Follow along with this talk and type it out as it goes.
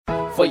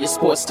For your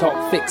sports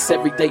talk fix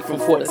every day from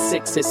 4 to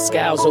 6, it's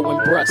Scalzo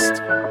and Brust.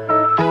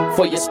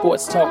 For your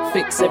sports talk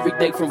fix every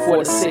day from 4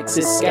 to 6,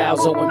 it's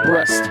Scalzo and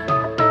Brust.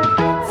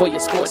 For your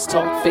sports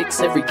talk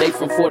fix every day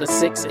from 4 to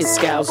 6, it's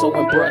Scalzo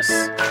and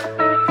Brust.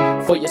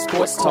 For your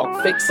sports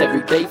talk fix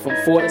every day from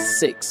 4 to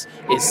 6,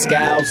 it's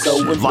Scalzo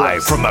and Brust.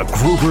 Live from the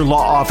Gruber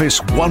Law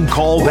Office, One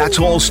Call That's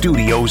All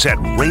Studios at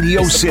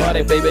Radio It's a City.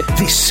 party, baby.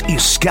 This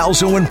is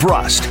Scalzo and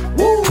Brust,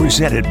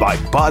 presented by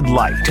Bud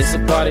Light It's a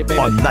party, baby.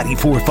 on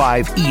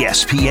 94.5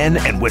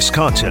 ESPN and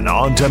Wisconsin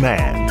On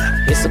Demand.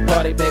 It's a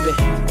party, baby.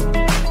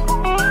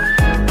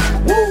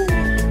 Woo!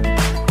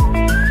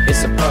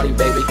 It's a party,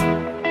 baby.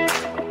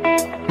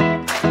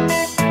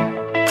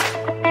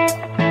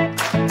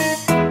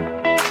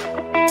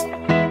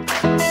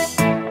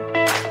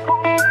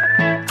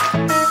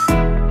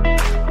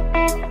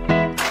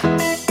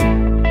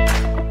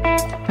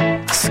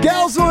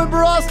 Scalzo and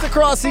Brust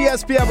across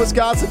ESPN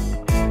Wisconsin.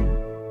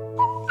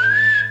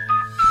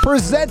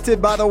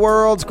 Presented by the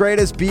world's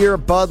greatest beer,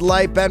 Bud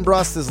Light. Ben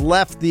Brust has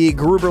left the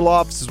Gruber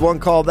Law Office's One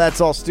Call That's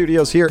All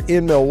Studios here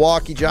in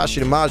Milwaukee. Josh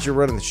DiMaggio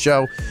running the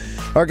show.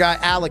 Our guy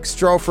Alex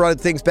Strofe running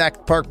things back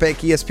at Park Bank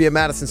ESPN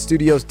Madison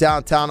Studios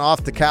downtown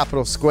off the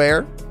Capitol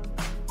Square.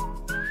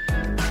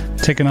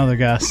 Take another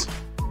guess.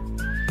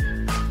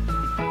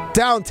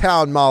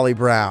 Downtown Molly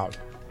Brown.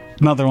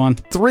 Another one.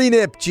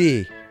 3-Nip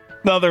G.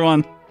 Another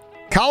one.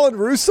 Colin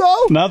Russo.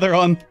 Another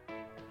one.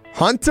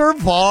 Hunter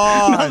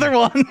Vaughn. Another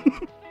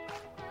one.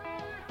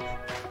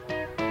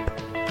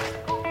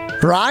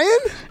 Ryan?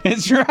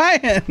 It's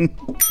Ryan.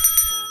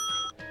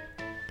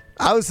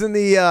 I was in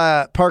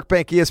the Park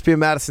Bank ESPN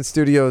Madison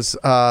Studios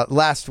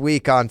last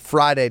week on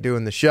Friday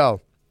doing the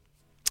show.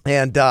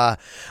 And I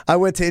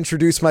went to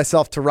introduce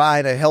myself to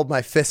Ryan. I held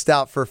my fist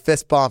out for a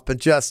fist bump and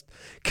just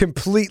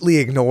completely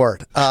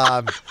ignored.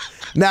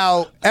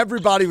 Now,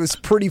 everybody was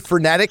pretty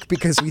frenetic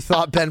because we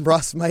thought Ben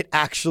Brust might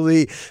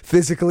actually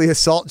physically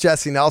assault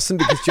Jesse Nelson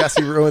because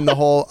Jesse ruined the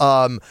whole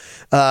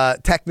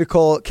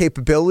technical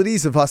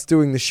capabilities of us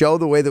doing the show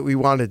the way that we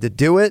wanted to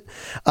do it.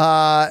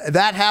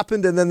 That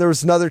happened, and then there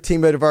was another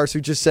teammate of ours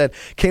who just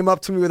came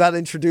up to me without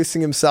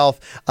introducing himself,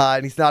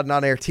 and he's not an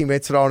on-air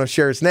teammate, so I don't want to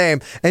share his name,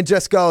 and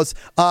just goes,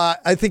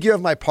 I think you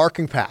have my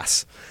parking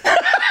pass. I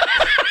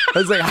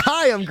was like,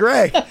 hi, I'm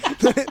Greg.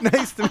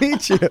 Nice to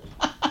meet you.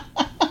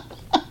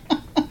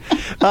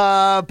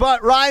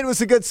 But Ryan was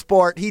a good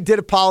sport. He did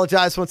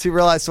apologize once he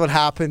realized what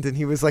happened, and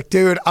he was like,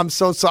 dude, I'm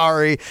so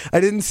sorry. I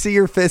didn't see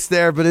your fist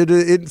there, but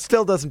it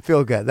still doesn't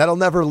feel good. That'll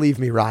never leave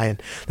me, Ryan.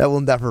 That will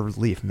never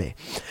leave me.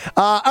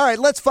 All right,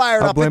 let's fire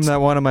it up. I'll blame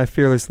that one on my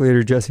fearless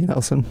leader, Jesse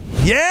Nelson.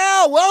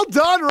 Yeah, well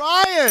done,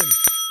 Ryan.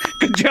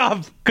 Good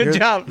job. Good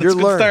job. That's You're a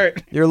good learning.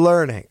 start. You're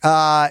learning.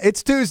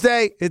 It's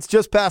Tuesday. It's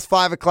just past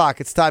 5 o'clock.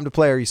 It's time to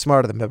play Are You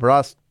Smarter Than Ben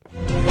Brust?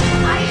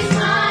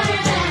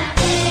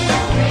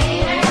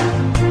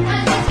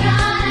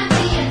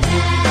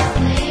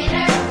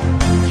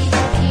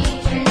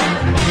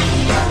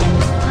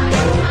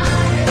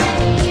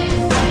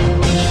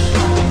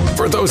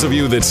 For those of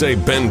you that say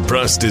Ben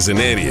Brust is an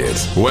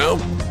idiot, well,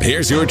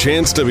 here's your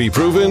chance to be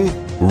proven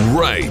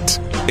right.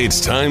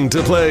 It's time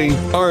to play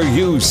Are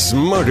You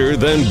Smarter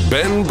Than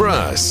Ben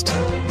Brust?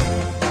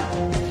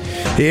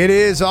 It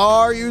is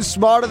Are You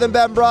Smarter Than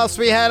Ben Brust?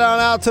 We head on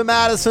out to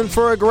Madison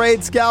for a great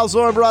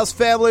Scalzo and Brust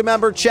family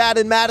member. Chad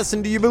in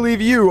Madison, do you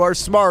believe you are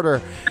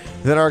smarter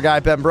than our guy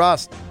Ben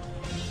Brust?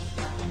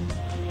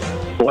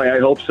 Boy, I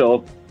hope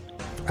so.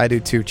 I do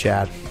too,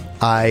 Chad.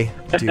 I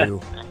do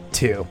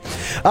too.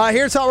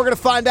 Here's how we're going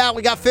to find out.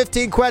 We got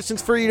 15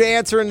 questions for you to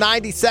answer in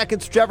 90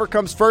 seconds. Whichever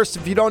comes first.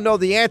 If you don't know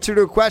the answer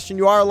to a question,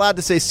 you are allowed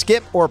to say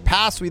skip or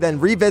pass. We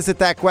then revisit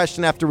that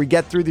question after we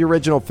get through the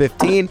original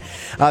 15.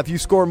 If you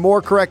score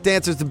more correct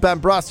answers than Ben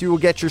Brust, you will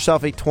get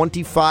yourself a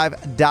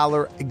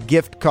 $25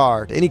 gift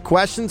card. Any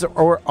questions,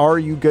 or are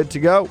you good to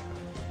go?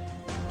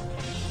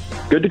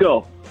 Good to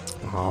go.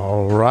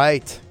 All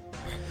right.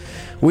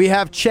 We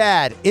have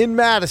Chad in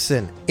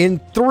Madison in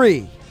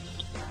 3,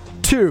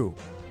 2,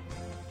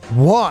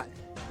 1.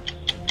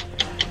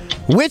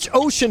 Which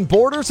ocean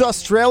borders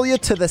Australia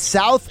to the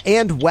south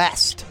and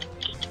west?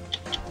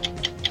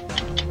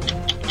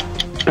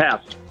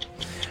 Pass.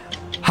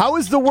 How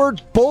is the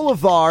word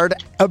boulevard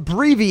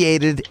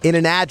abbreviated in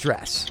an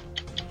address?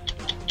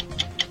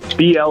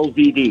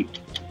 BLVD.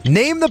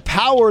 Name the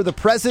power the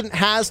president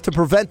has to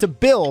prevent a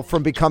bill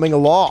from becoming a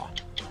law.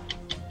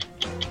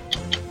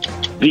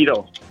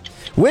 Veto.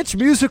 Which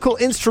musical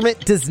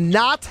instrument does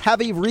not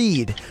have a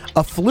reed?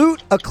 A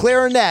flute, a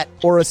clarinet,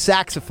 or a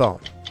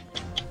saxophone?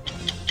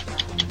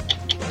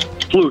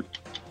 Flute.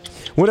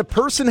 When a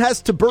person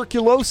has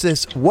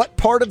tuberculosis, what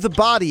part of the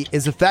body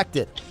is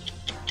affected?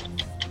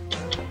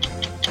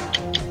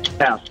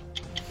 Pass.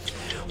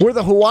 Were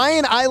the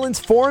Hawaiian Islands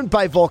formed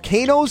by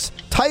volcanoes,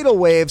 tidal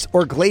waves,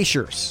 or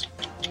glaciers?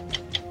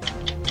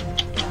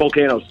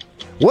 Volcanoes.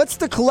 What's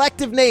the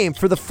collective name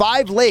for the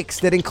 5 lakes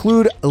that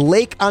include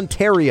Lake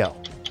Ontario?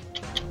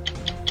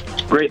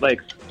 Great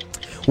Lakes.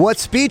 What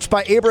speech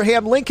by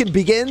Abraham Lincoln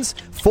begins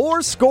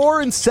 4 score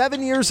and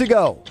 7 years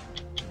ago?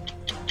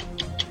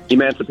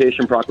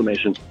 Emancipation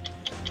Proclamation.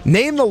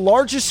 Name the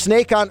largest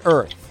snake on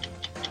Earth.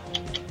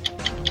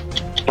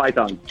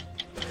 Python.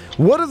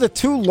 What are the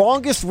 2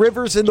 longest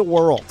rivers in the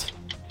world?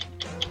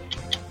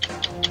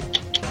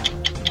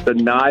 The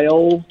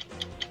Nile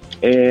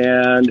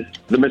and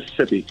the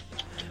Mississippi.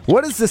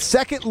 What is the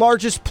second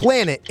largest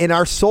planet in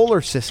our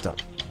solar system?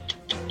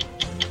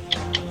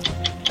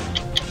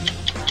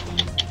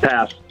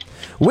 Pass.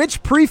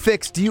 Which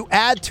prefix do you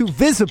add to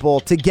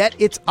visible to get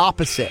its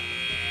opposite?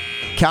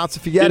 Counts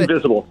if you get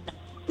Invisible.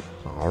 it.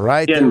 All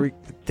right, In.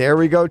 there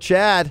we go,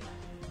 Chad.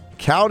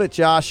 Count it,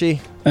 Joshy.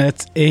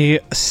 It's a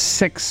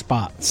 6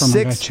 spot. From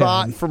our guy 6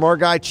 spot Chad. from our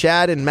guy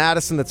Chad in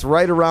Madison. That's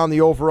right around the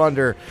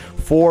over-under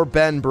for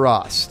Ben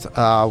Brust.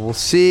 We'll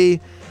see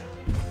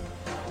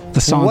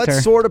The saunter. what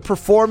sort of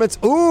performance.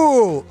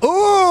 Ooh,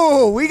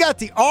 we got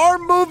the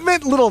arm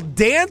movement, little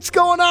dance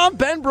going on.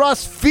 Ben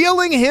Brust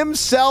feeling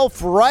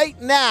himself right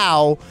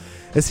now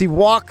as he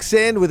walks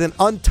in with an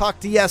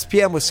untucked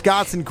ESPN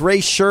Wisconsin gray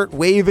shirt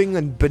waving,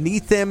 and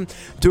beneath him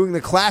doing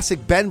the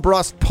classic Ben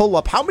Brust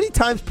pull-up. How many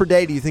times per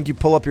day do you think you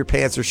pull up your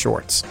pants or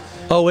shorts?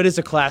 Oh, it is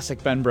a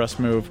classic Ben Brust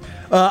move.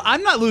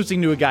 I'm not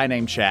losing to a guy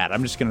named Chad.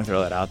 I'm just going to throw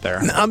that out there.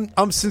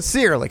 I'm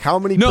sincere. Like, how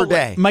many No, per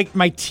day?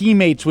 my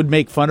teammates would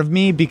make fun of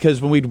me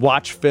because when we'd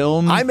watch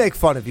film, I make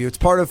fun of you. It's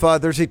part of,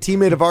 there's a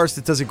teammate of ours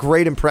that does a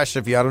great impression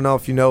of you. I don't know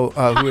if you know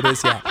who it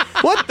is yet.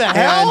 what the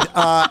hell?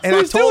 And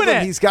Who's I told doing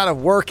him it? he's got to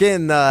work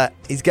in the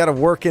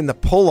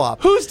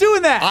pull-up. Who's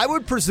doing that? I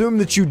would presume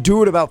that you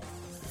do it about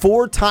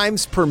 4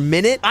 times per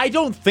minute. I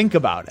don't think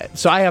about it,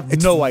 so I have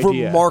It's no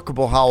idea.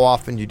 remarkable how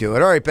often you do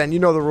it. All right, Ben, you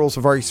know the rules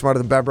of Are You Smarter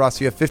Than Ben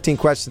Brust? You have 15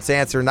 questions to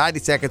answer, 90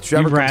 seconds. You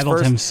Whichever comes rattled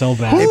first. him so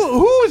bad.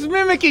 Who is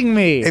mimicking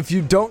me? If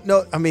you don't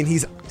know, I mean,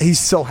 he's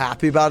so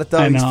happy about it, though.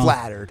 I He's know.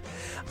 flattered.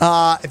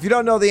 If you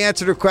don't know the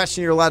answer to a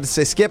question, you're allowed to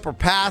say skip or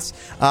pass.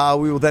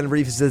 We will then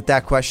revisit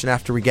that question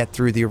after we get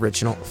through the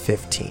original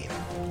 15.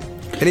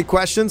 Any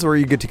questions, or are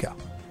you good to go?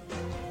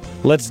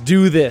 Let's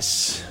do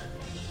this.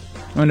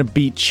 I'm going to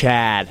beat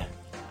Chad.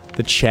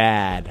 The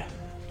Chad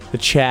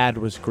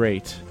was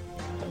great.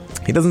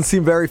 He doesn't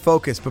seem very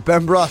focused, but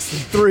Ben Brust in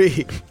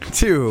 3,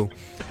 2,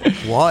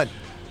 1.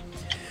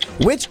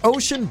 Which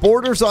ocean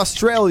borders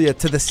Australia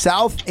to the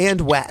south and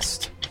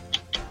west?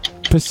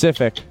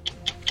 Pacific.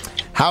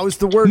 How is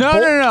the word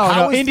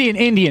No.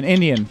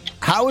 Indian.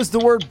 How is the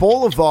word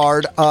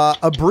boulevard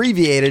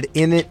abbreviated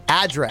in an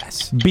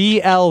address?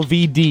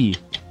 BLVD.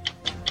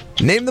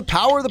 Name the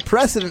power the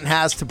president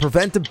has to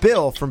prevent a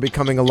bill from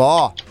becoming a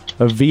law.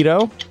 A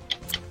veto.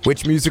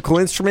 Which musical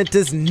instrument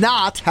does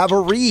not have a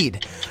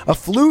reed? A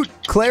flute,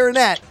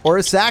 clarinet, or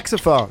a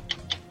saxophone?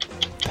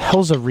 The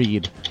hell's a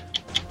reed?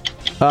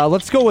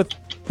 Let's go with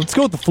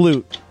the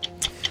flute.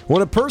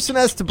 When a person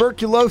has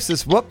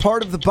tuberculosis, what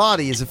part of the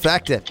body is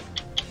affected?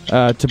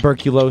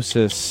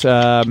 Tuberculosis.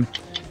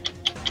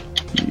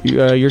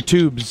 Your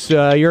tubes.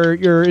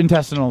 Your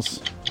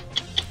intestinals.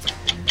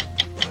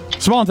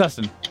 Small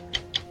intestine.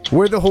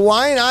 Were the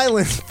Hawaiian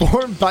Islands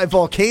formed by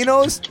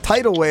volcanoes,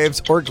 tidal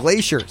waves, or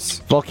glaciers?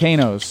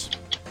 Volcanoes.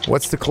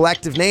 What's the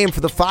collective name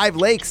for the 5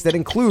 lakes that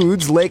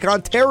includes Lake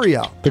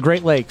Ontario? The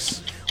Great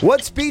Lakes.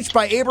 What speech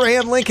by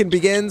Abraham Lincoln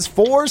begins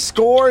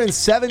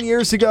 407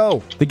 years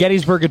ago? The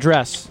Gettysburg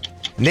Address.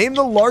 Name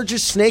the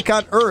largest snake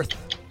on Earth.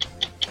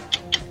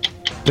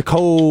 The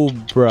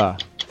Cobra.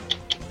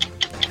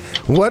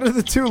 What are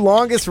the 2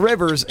 longest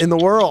rivers in the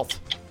world?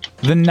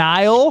 The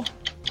Nile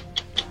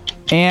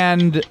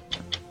and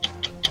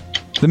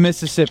the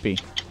Mississippi.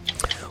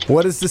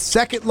 What is the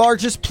second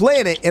largest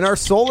planet in our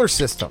solar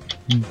system?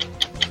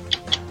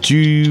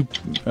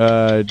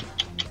 Jupiter.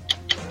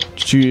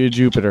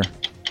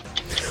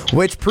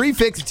 Which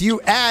prefix do you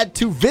add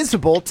to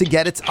visible to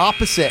get its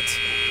opposite?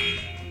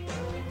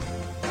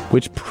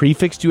 Which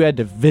prefix do you add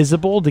to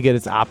visible to get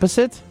its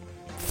opposite?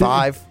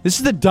 5, This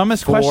is the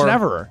dumbest 4, question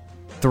ever.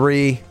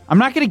 3, I'm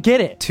not going to get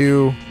it.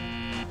 2,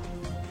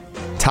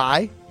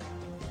 tie.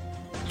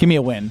 Give me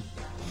a win.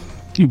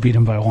 You beat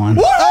him by 1.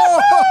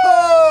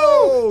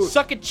 Oh!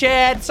 Suck it,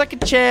 Chad. Suck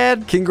it,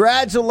 Chad.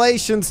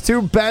 Congratulations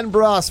to Ben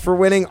Brust for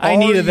winning I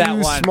needed that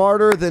You one.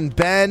 Smarter Than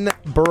Ben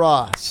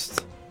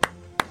Brust.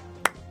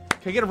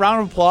 Can I get a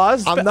round of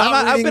applause? I've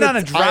been on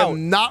a drought.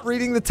 I'm not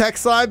reading the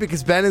text line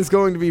because Ben is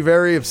going to be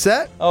very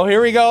upset. Oh,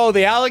 here we go.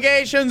 The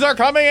allegations are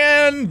coming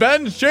in.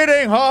 Ben's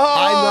cheating. Ha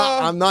ha.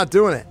 I'm not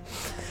doing it.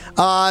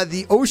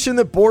 The ocean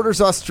that borders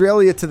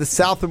Australia to the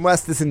south and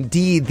west is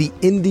indeed the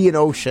Indian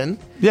Ocean.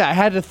 Yeah, I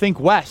had to think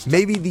west.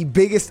 Maybe the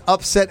biggest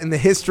upset in the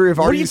history of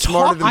What Are are You you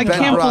Smarter Than I Ben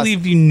can't Brust?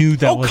 believe you knew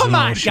that Oh, was come an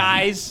on, ocean.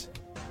 guys.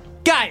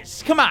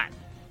 Guys, come on.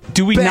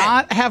 Do we Ben.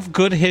 not have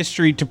good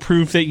history to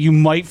prove that you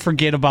might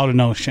forget about an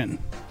ocean?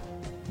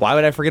 Why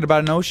would I forget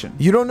about an ocean?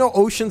 You don't know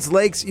oceans,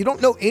 lakes. You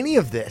don't know any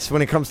of this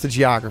when it comes to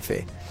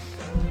geography.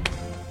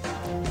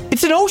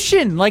 It's an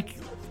ocean. Like,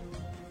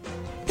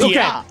 okay.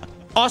 Yeah.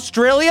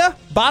 Australia,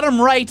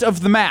 bottom right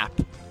of the map.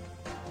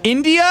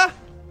 India,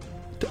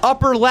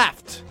 upper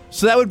left.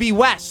 So that would be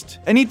west.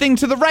 Anything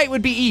to the right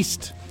would be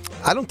east.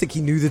 I don't think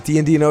he knew that the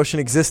Indian Ocean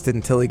existed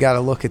until he got a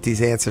look at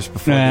these answers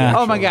before. Yeah.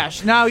 Oh my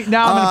gosh! Now I'm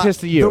gonna piss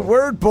to you. The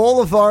word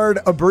boulevard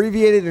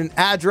abbreviated in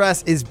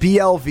address is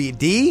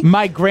BLVD.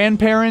 My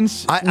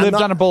grandparents lived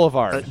on a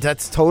boulevard.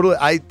 That's totally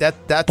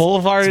that's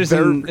Boulevard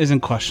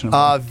isn't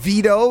questionable.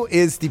 Veto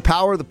is the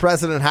power the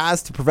president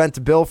has to prevent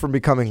a bill from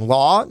becoming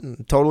law.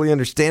 Totally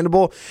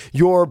understandable.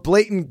 Your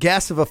blatant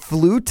guess of a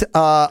flute,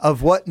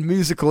 of what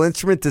musical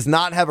instrument does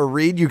not have a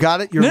reed. You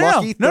got it. You're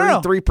lucky.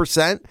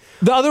 33%.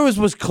 The other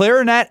was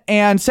clarinet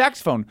and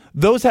saxophone.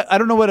 Those I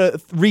don't know what a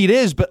reed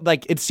is, but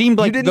like it seemed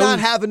like you did not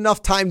have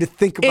enough time to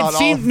think about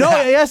all of that. No,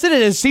 yes, it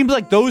is. It seemed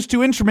like those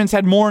two instruments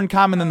had more in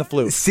common than the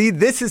flute. See,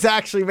 this is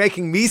actually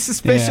making me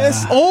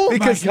suspicious. Yeah. Oh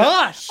my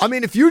gosh! I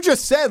mean, if you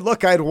just said,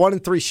 "Look, I had 1 in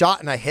 3 shot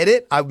and I hit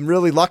it," I'm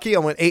really lucky. I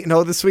went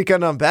 8-0 this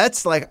weekend on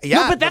bets. Like,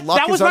 yeah, no, but the luck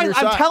that was is on your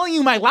I'm side. telling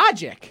you my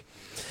logic.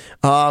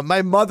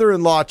 My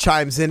mother-in-law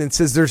chimes in and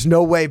says, "There's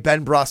no way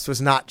Ben Brust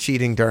was not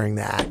cheating during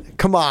that."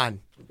 Come on,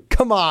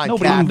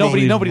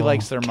 Kathy. Nobody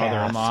likes their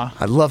mother-in-law.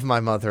 I love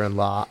my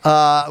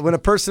mother-in-law. When a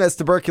person has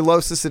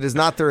tuberculosis, it is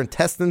not their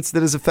intestines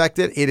that is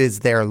affected. It is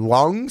their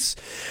lungs.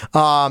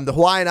 The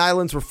Hawaiian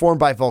Islands were formed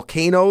by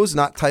volcanoes,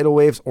 not tidal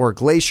waves or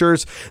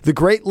glaciers. The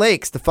Great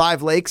Lakes, the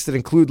 5 lakes that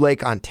include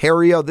Lake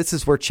Ontario. This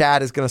is where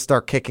Chad is going to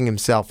start kicking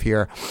himself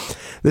here.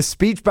 The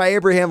speech by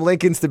Abraham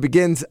Lincoln that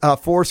begins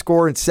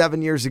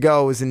 77 years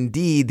ago is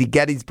indeed the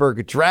Gettysburg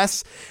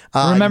Address.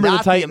 Remember not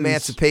the Titans.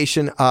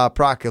 Emancipation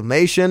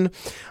Proclamation.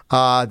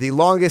 The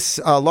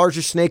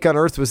largest snake on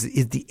earth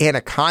is the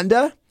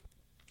anaconda.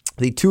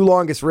 The 2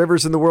 longest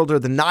rivers in the world are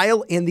the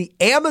Nile and the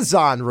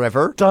Amazon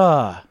River.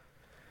 Duh.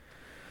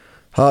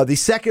 The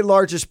second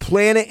largest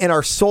planet in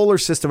our solar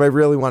system. I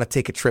really want to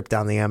take a trip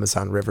down the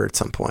Amazon River at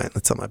some point.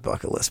 That's on my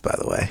bucket list, by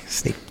the way.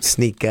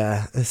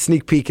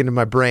 Sneak peek into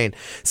my brain.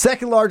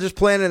 Second largest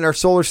planet in our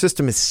solar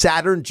system is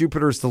Saturn.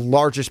 Jupiter is the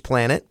largest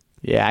planet.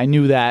 Yeah, I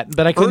knew that,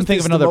 but I couldn't Earth think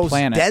is of another the most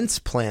planet. dense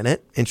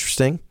planet.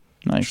 Interesting.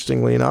 Nice.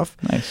 Interestingly enough.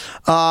 Nice.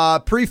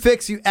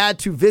 Prefix you add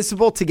to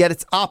visible to get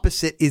its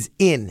opposite is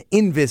in.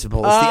 Invisible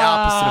is the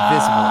opposite of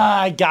visible.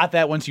 I got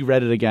that once you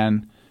read it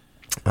again.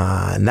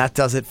 And that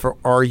does it for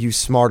Are You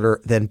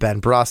Smarter Than Ben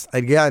Brust?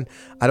 Again,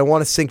 I don't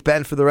want to sink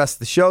Ben for the rest of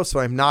the show,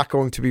 so I'm not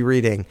going to be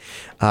reading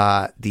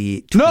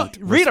the tweet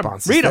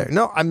responses. Read them.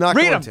 No, I'm not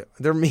going to.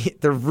 They're mean.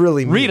 They're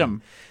really mean. Read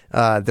them.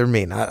 They're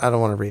mean. I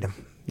don't want to read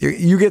them.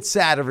 You get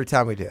sad every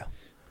time we do.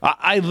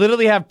 I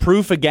literally have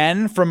proof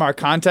again from our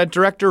content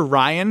director,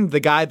 Ryan, the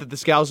guy that the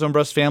Scalzo and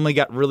Brust family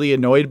got really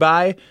annoyed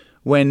by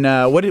when,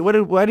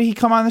 why did he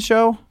come on the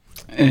show?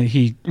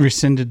 He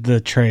rescinded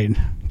the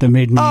trade that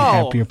made me a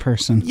happier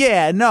person.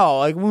 Yeah, no,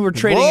 like we were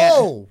trading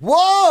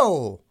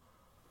Whoa!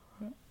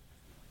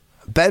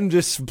 Ben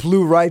just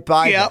flew right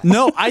by. Yep.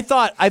 No, I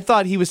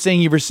thought he was saying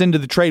he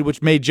rescinded the trade,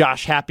 which made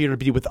Josh happier to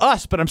be with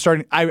us. But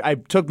I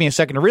took me a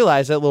second to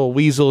realize that little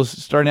weasel is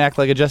starting to act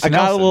like a Jesse I got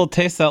Nelson. a little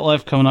taste of that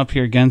life coming up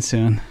here again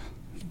soon.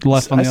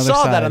 Left on the other side.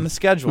 I saw that on the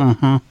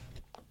schedule.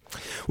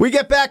 We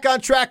get back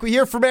on track. We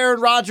hear from Aaron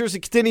Rodgers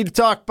and continue to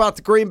talk about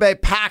the Green Bay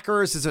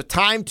Packers. Is it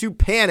time to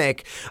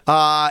panic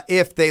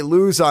if they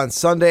lose on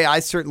Sunday?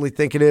 I certainly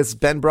think it is.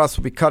 Ben Brust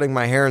will be cutting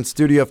my hair in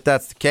studio if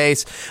that's the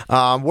case.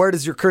 Where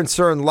does your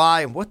concern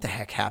lie? And what the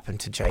heck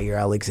happened to Jair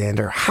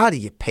Alexander? How do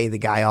you pay the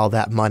guy all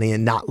that money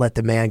and not let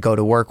the man go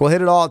to work? We'll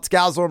hit it all at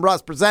Scalzo and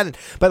Brust, presented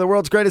by the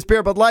world's greatest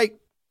beer, Bud Light.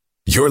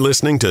 You're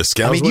listening to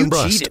Scalzo and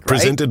Brust, cheated, right?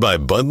 presented by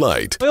Bud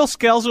Light. Loyal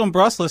Scalzo and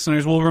Brust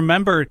listeners will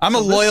remember. I'm a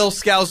loyal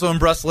Scalzo and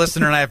Brust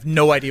listener, and I have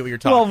no idea what you're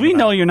talking about. Well, we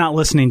know you're not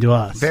listening to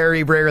us.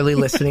 Very rarely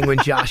listening when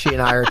Joshy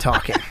and I are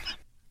talking.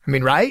 I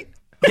mean, right?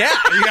 Yeah,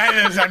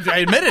 I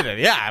admitted it.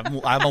 Yeah,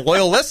 I'm a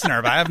loyal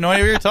listener, but I have no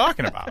idea what you're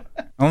talking about.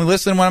 I only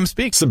listen when I'm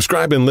speaking.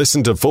 Subscribe and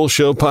listen to full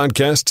show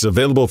podcasts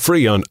available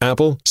free on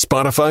Apple,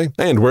 Spotify,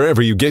 and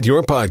wherever you get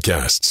your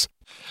podcasts.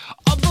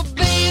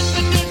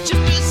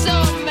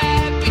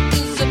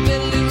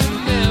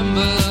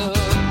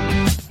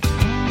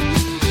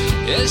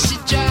 She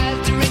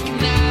tried to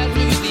recognize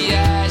me with the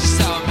eyes. She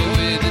saw me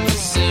with in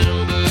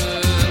December.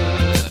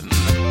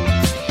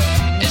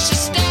 And she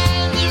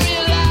stands to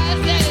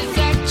realize that it's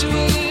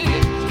actually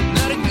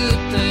not a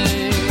good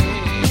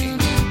thing.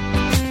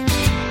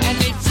 And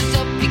it's just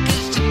up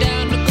because she's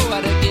down to go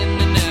out again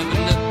and have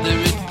another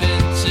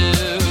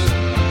adventure.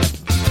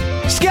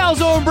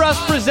 Scalzo and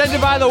Brust, presented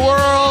by the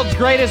world's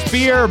greatest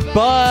beer,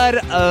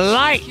 Bud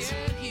Light.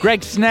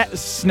 Greg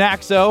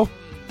Snackso,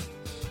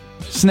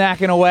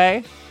 snacking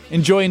away.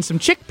 Enjoying some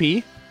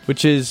chickpea,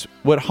 which is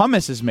what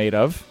hummus is made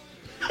of.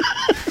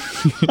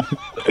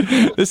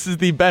 This is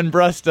the Ben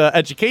Brust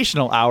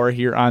educational hour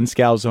here on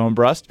Scalzo and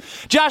Brust.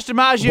 Josh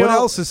DiMaggio. What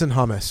else is in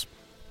hummus?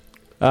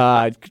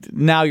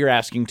 Now you're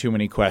asking too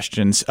many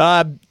questions.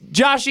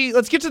 Joshy,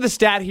 let's get to the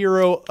Stat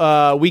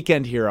Hero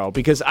Weekend Hero,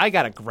 because I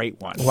got a great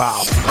one.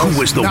 Wow. Who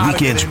was the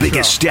weekend's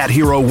biggest Stat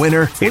Hero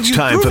winner? It's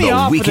time for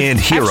the Weekend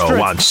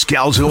Hero on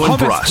Scalzo and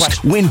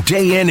Brust. Win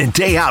day in and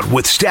day out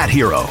with Stat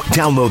Hero.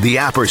 Download the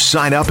app or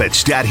sign up at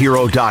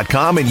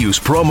stathero.com and use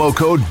promo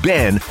code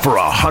BEN for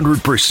a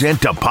 100%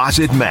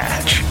 deposit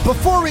match.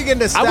 Before we get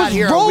into Stat I was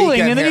Hero rolling,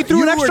 Weekend and then here, he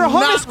threw an you extra were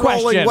not hummus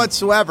question. rolling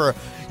whatsoever.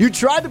 You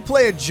tried to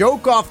play a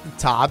joke off the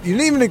top. You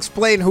didn't even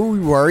explain who we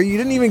were. You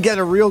didn't even get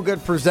a real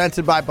good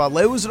presented by Bud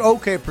Light. It was an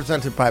okay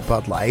presented by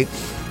Bud Light.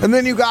 And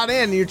then you got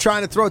in and you're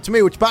trying to throw it to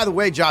me, which, by the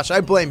way, Josh,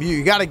 I blame you.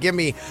 You got to give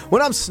me,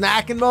 when I'm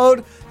snacking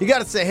mode, you got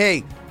to say,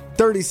 hey,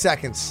 30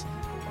 seconds.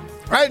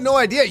 I had no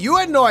idea. You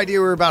had no idea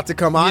we were about to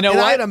come on. You know and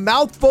what? I had a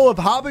mouthful of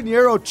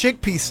habanero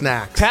chickpea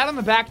snacks. Pat on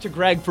the back to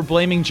Greg for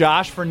blaming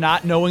Josh for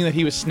not knowing that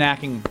he was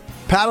snacking.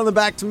 Pat on the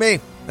back to me.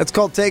 That's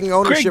called taking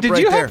ownership. Greg, did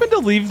right you there. happen to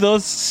leave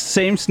those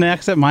same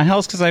snacks at my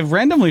house? Because I've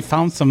randomly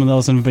found some of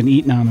those and have been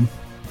eating on them.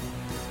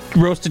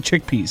 Roasted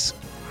chickpeas.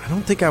 I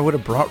don't think I would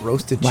have brought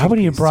roasted Why would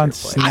he have chickpeas brought to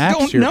your place. snacks I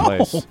don't to your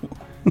know. place?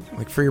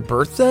 Like for your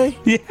birthday?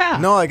 Yeah.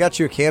 No, I got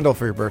you a candle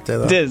for your birthday,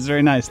 though. It is.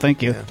 Very nice.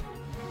 Thank you. Yeah.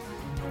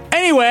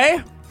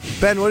 Anyway,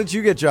 Ben, what did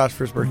you get Josh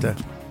for his birthday?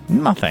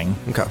 nothing.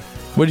 Okay.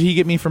 What did he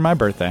get me for my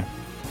birthday?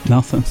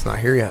 Nothing. It's not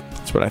here yet.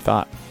 That's what I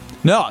thought.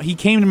 No, he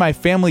came to my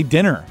family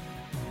dinner.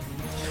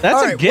 That's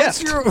All a right,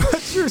 gift.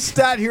 What's your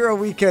Stat Hero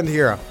Weekend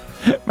Hero?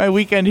 My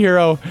weekend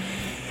hero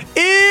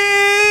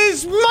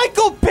is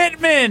Michael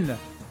Pittman.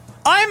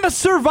 I'm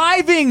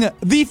surviving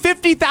the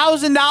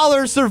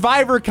 $50,000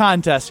 Survivor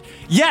contest.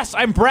 Yes,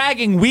 I'm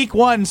bragging week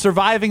 1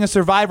 surviving a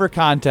Survivor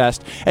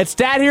contest. At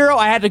Stat Hero,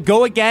 I had to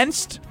go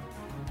against...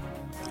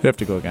 You have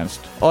to go against.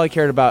 All I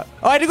cared about...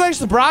 Oh, I had to go against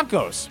the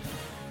Broncos.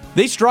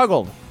 They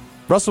struggled.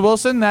 Russell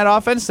Wilson, that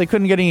offense, they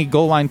couldn't get any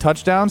goal line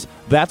touchdowns.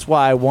 That's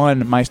why I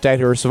won my Stat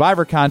Hero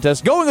Survivor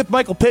contest. Going with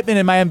Michael Pittman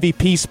in my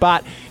MVP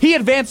spot. He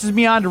advances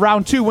me on to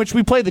round 2, which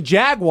we play the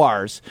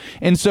Jaguars.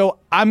 And so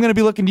I'm going to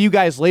be looking to you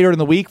guys later in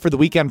the week for the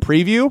weekend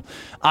preview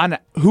on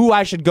who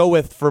I should go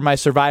with for my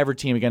Survivor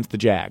team against the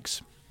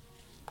Jags.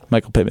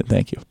 Michael Pittman,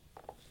 thank you.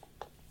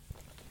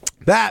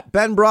 That,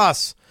 Ben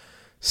Brust,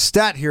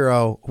 Stat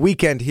Hero,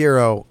 Weekend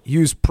Hero.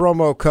 Use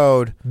promo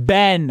code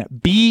Ben,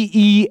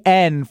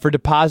 B-E-N, for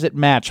deposit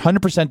match.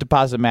 100%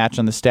 deposit match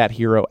on the Stat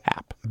Hero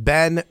app.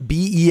 Ben,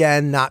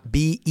 B-E-N, not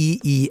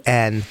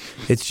B-E-E-N.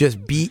 It's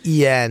just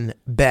B-E-N,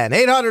 Ben.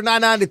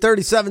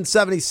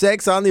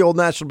 800-990-3776 on the Old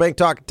National Bank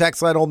Talking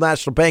text line. Old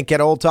National Bank,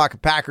 get Old Talking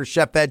Packers.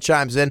 Chef Ed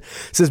chimes in.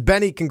 Says,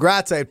 Benny,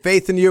 congrats. I had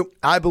faith in you.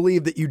 I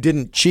believe that you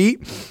didn't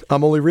cheat.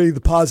 I'm only reading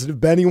the positive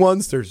Benny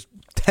ones. There's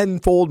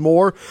tenfold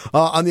more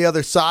on the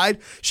other side.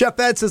 Chef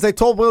Ed says, I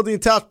told Wildy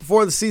and Tausch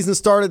before the season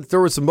started that there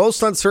was the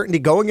most uncertainty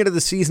going into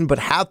the season, but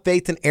have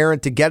faith in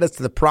Aaron to get us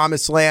to the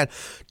promised land.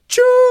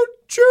 Choo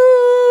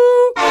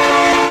choo!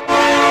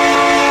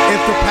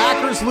 If the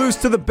Packers lose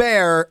to the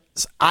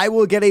Bears, I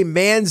will get a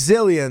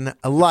manzillion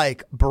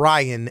like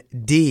Brian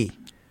D.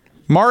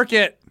 Mark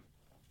it.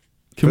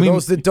 For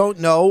those that don't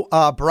know,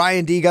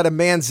 Brian D got a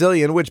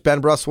manzillion, which Ben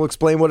Brust will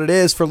explain what it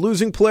is, for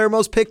losing player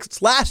most picks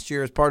last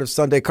year as part of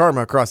Sunday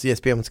Karma across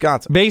ESPN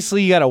Wisconsin.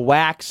 Basically, you got to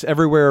wax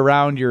everywhere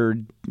around your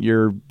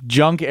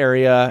junk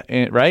area,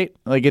 right?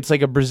 Like it's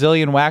like a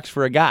Brazilian wax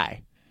for a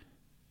guy.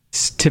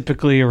 It's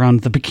typically around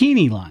the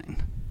bikini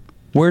line.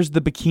 Where's the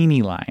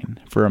bikini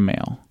line for a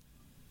male?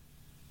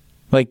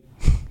 Like,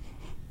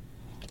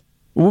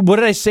 what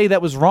did I say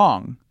that was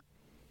wrong?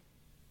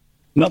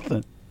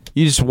 Nothing.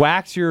 You just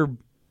wax your...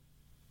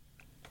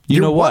 You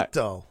Your know what?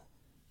 Though?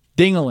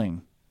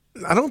 Dingaling.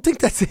 I don't think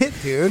that's it,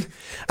 dude.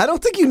 I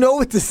don't think you know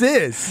what this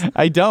is.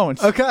 I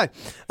don't. Okay.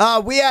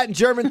 We at in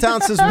Germantown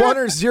says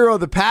 1-0.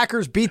 The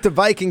Packers beat the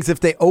Vikings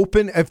if the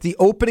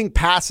opening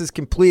pass is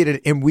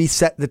completed and we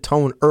set the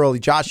tone early.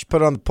 Josh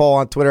put it on the poll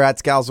on Twitter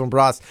at Scalzo and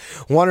Brust.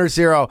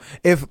 1-0.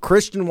 If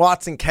Christian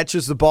Watson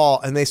catches the ball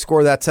and they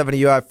score that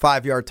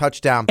 75-yard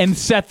touchdown and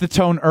set the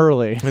tone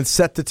early,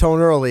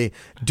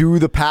 do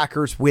the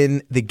Packers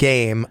win the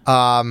game?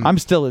 I'm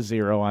still a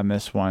 0 on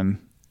this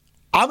one.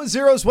 I'm a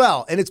 0 as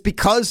well, and it's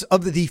because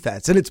of the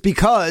defense, and it's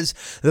because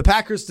the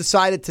Packers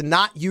decided to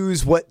not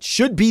use what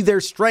should be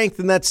their strength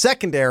in that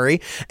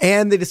secondary,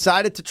 and they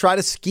decided to try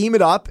to scheme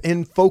it up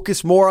and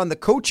focus more on the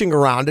coaching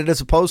around it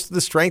as opposed to the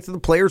strength of the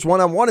players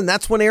one-on-one, and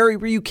that's one area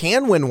where you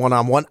can win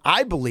one-on-one,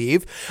 I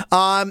believe.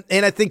 And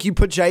I think you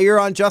put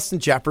Jair on Justin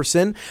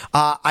Jefferson.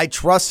 I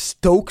trust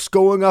Stokes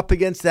going up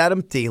against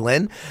Adam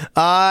Thielen,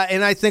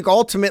 and I think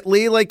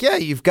ultimately,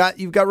 you've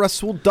got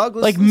Rasul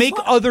Douglas. Like, make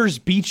others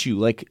beat you.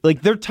 Like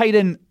their tight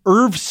end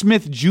Irv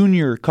Smith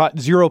Jr. caught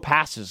 0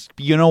 passes.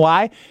 You know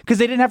why? Because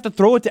they didn't have to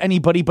throw it to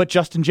anybody but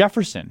Justin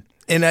Jefferson.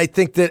 And I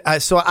think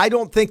that, so I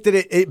don't think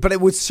that but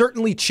it would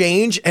certainly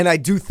change, and I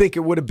do think it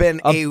would have been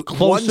a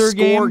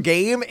one-score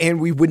game, and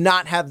we would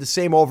not have the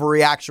same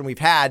overreaction we've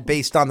had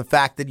based on the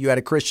fact that you had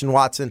a Christian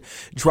Watson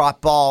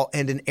drop ball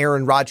and an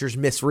Aaron Rodgers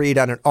misread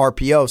on an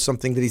RPO,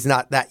 something that he's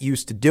not that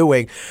used to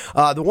doing.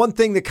 The one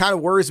thing that kind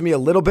of worries me a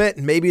little bit,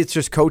 and maybe it's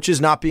just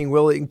coaches not being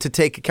willing to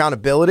take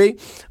accountability,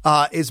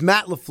 is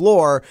Matt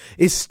LaFleur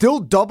is still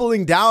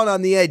doubling down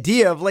on the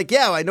idea of like,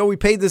 yeah, I know we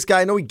paid this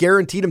guy, I know we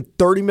guaranteed him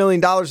 $30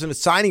 million in a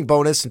signing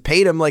bonus and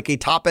paid him like a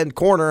top-end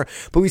corner,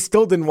 but we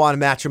still didn't want to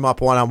match him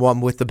up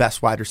one-on-one with the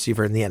best wide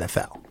receiver in the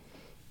NFL.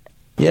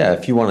 Yeah,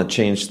 if you want to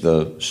change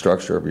the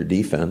structure of your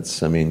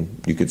defense, I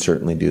mean, you could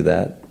certainly do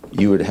that.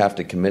 You would have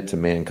to commit to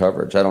man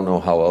coverage. I don't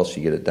know how else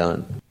you get it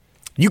done.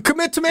 You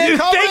commit to man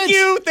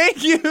coverage.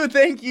 Thank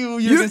you.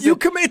 You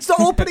commit. It's the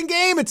opening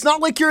game. It's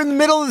not like you're in the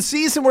middle of the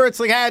season where it's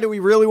like, do we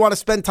really want to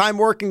spend time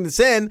working this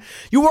in?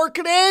 You work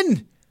it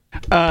in.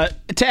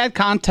 To add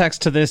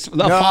context to this,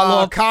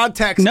 follow-up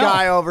context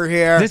guy over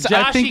here.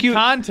 I think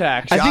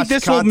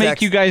this will make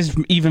you guys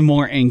even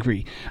more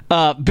angry.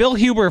 Bill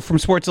Huber from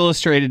Sports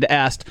Illustrated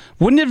asked,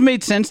 wouldn't it have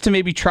made sense to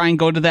maybe try and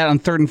go to that on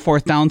 3rd and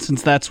 4th down,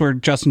 since that's where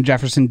Justin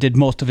Jefferson did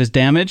most of his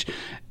damage?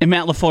 And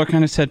Matt LaFleur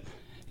kind of said,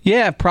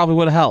 yeah, it probably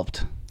would have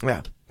helped.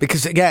 Yeah.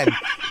 Because, again,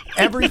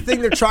 everything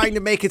they're trying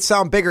to make it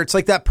sound bigger. It's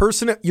like that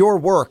person at your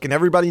work, and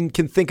everybody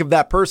can think of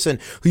that person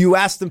who you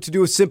ask them to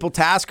do a simple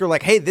task, or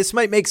like, hey, this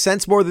might make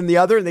sense more than the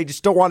other, and they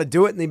just don't want to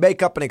do it, and they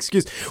make up an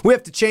excuse. We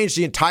have to change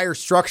the entire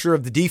structure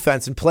of the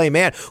defense and play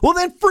man. Well,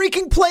 then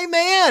freaking play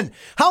man.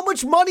 How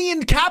much money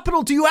and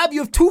capital do you have?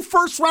 You have 2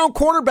 first-round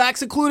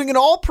cornerbacks, including an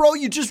all-pro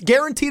you just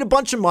guaranteed a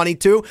bunch of money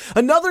to,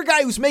 another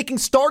guy who's making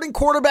starting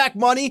quarterback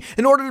money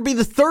in order to be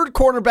the 3rd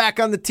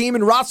cornerback on the team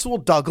in Russell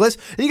Douglas,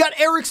 and you got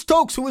Eric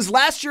Stokes, who was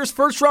last year's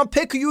first-round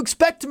pick, who you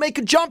expect to make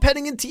a jump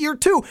heading into year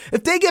 2.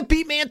 If they get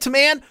beat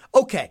man-to-man,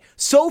 okay,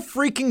 so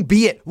freaking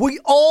be it. We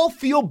all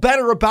feel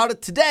better about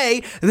it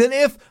today than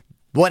if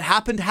what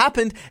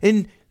happened,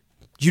 and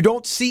you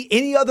don't see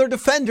any other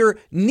defender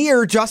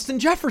near Justin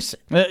Jefferson.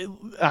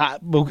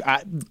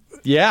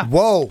 Yeah.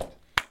 Whoa.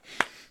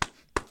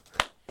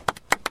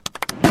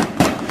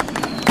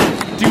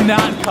 Do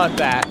not cut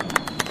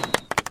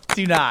that.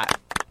 Do not.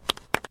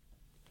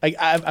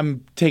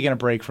 I'm taking a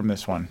break from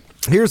this one.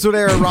 Here's what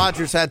Aaron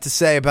Rodgers had to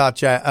say about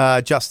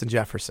Justin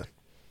Jefferson.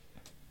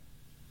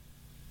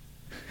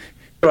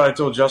 I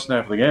told Justin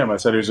after the game, I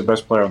said he was the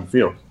best player on the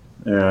field.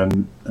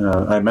 And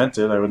I meant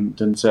it. I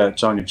didn't say it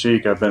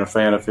tongue-in-cheek. I've been a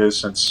fan of his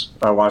since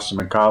I watched him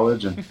in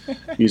college. And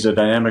he's a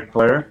dynamic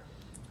player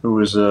who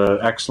is an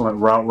excellent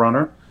route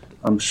runner.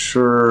 I'm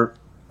sure,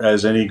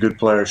 as any good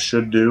player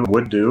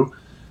would do,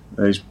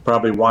 he's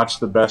probably watched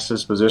the best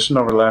his position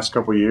over the last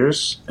couple of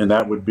years, and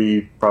that would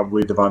be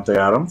probably Devontae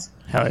Adams.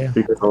 Hell yeah.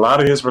 Because a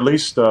lot of his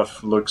release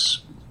stuff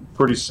looks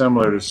pretty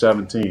similar to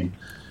 17.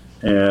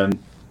 And,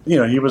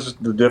 he was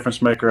the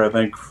difference maker, I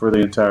think, for the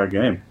entire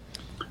game.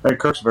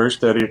 Kirk's very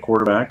steady at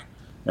quarterback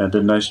and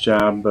did a nice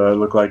job,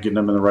 looked like getting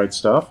him in the right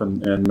stuff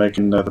and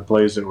making the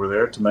plays that were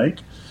there to make.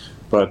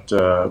 But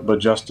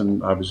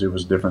Justin obviously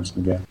was the difference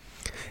in the game.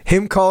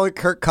 Him calling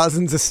Kirk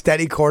Cousins a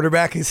steady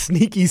quarterback is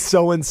sneaky,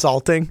 so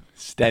insulting.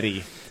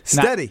 Steady. He's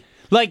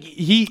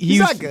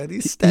not good.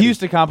 He's steady. He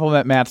used to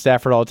compliment Matt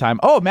Stafford all the time.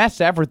 Oh, Matt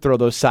Stafford throw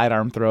those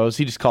sidearm throws.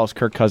 He just calls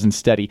Kirk Cousins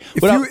steady.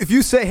 If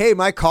you say, hey,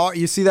 my car,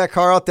 you see that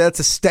car out there? It's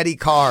a steady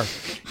car.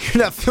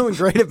 You're not feeling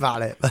great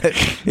about it, but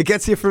it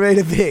gets you from A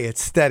to B.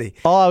 It's steady.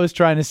 All I was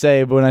trying to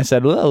say when I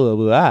said blah, blah,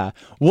 blah,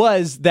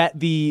 was that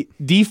the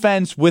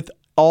defense, with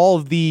all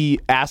of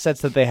the assets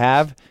that they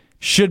have,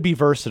 should be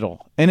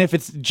versatile. And if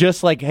it's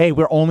just like, hey,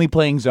 we're only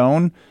playing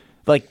zone,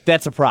 like,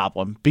 that's a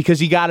problem,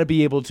 because you got to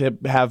be able to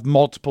have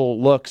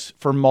multiple looks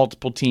for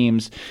multiple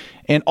teams.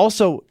 And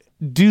also,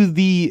 do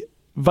the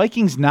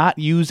Vikings not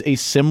use a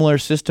similar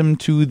system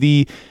to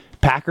the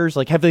Packers?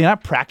 Like, have they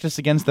not practiced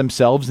against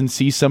themselves and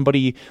see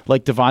somebody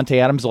like Devontae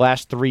Adams the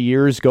last 3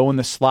 years go in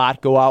the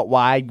slot, go out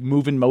wide,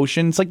 move in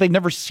motion? It's like they've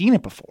never seen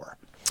it before.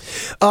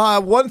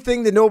 One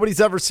thing that nobody's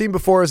ever seen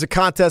before is a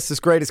contest as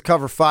great as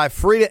Cover 5.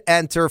 Free to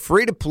enter,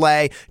 free to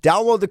play.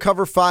 Download the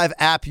Cover 5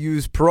 app.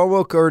 Use just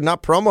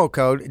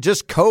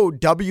code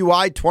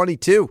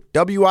WI22.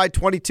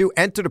 WI22.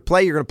 Enter to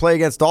play. You're going to play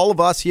against all of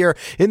us here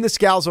in the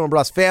Scalzo and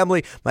Brust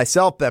family.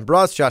 Myself, Ben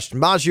Brust, Josh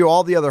DiMaggio,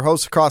 all the other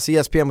hosts across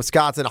ESPN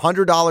Wisconsin.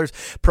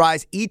 $100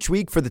 prize each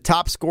week for the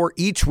top score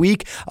each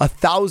week.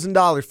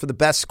 $1,000 for the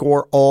best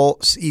score all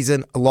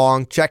season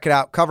long. Check it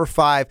out. Cover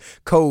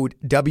 5, code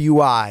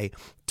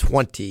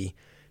WI22.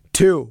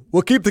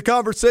 We'll keep the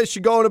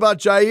conversation going about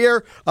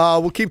Jair.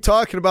 We'll keep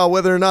talking about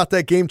whether or not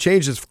that game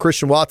changes if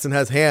Christian Watson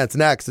has hands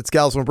next. It's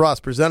Scalzo and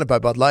Brust, presented by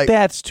Bud Light.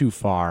 That's too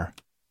far.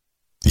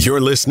 You're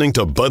listening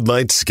to Bud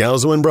Light,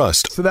 Scalzo and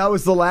Brust. So that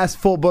was the last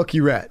full book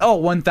you read? Oh,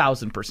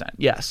 1,000%,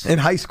 yes. In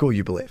high school,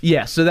 you believe?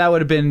 Yeah, so that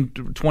would have been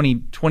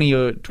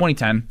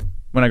 2010.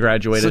 When I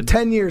graduated. So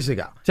 10 years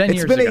ago.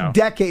 It's been a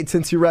decade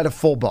since you read a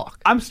full book.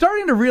 I'm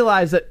starting to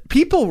realize that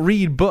people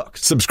read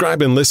books.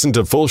 Subscribe and listen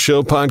to full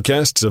show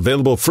podcasts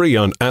available free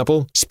on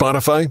Apple,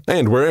 Spotify,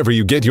 and wherever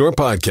you get your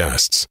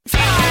podcasts.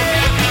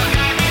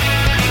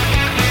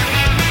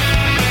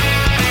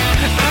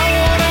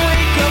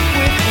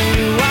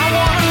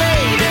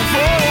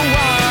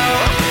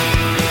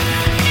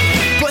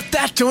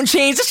 Don't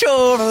change the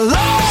show.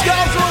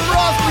 Scalzo and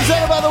Brust,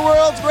 presented by the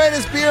world's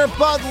greatest beer,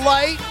 Bud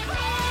Light.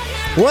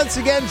 Once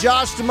again,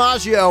 Josh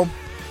DiMaggio.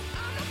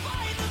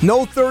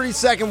 No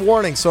 30-second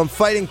warning, so I'm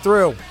fighting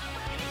through.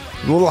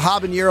 A little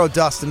habanero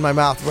dust in my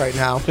mouth right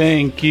now.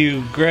 Thank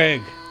you,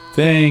 Greg.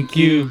 Thank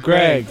you,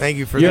 Greg. Thank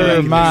you for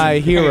You're the my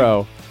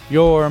hero.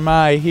 You're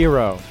my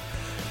hero.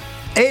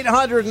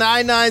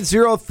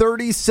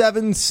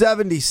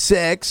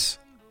 800-990-3776.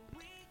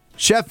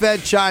 Chef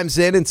Ed chimes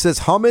in and says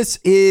hummus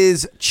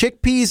is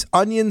chickpeas,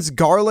 onions,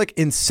 garlic,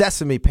 and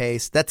sesame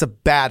paste. That's a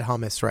bad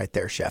hummus right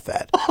there, Chef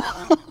Ed.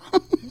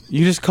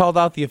 You just called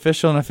out the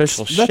official and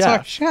official chef. That's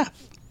our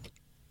chef.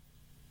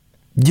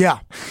 Yeah.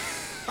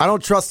 I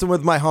don't trust him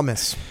with my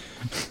hummus.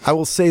 I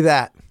will say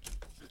that.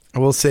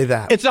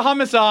 It's a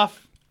hummus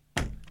off.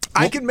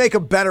 I can make a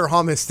better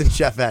hummus than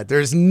Chef Ed.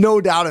 There's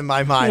no doubt in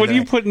my mind. What do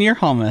you put in your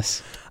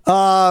hummus?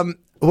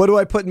 What do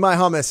I put in my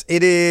hummus?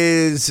 It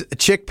is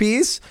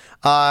chickpeas.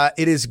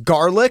 It is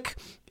garlic.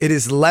 It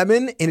is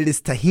lemon, and it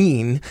is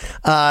tahini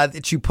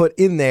that you put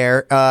in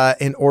there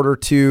in order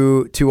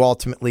to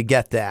ultimately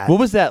get that. What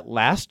was that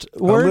last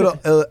word?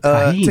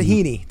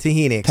 Tahini.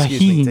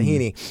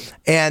 Tahini.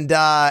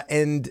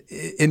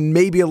 And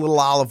maybe a little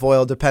olive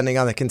oil, depending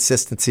on the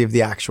consistency of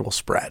the actual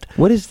spread.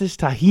 What is this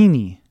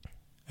tahini?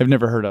 I've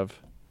never heard of.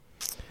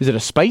 Is it a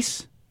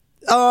spice?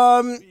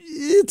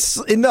 It's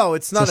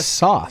not a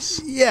sauce.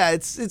 Yeah,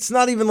 it's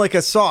not even like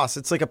a sauce.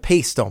 It's like a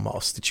paste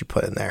almost that you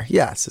put in there.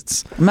 Yes,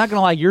 it's. I'm not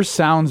gonna lie, yours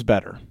sounds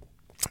better.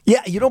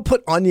 Yeah, you don't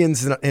put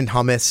onions in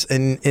hummus,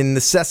 and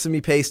the sesame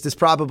paste is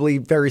probably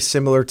very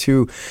similar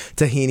to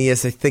tahini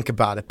as I think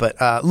about it.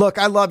 But look,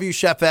 I love you,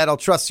 Chef Ed. I'll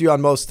trust you on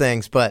most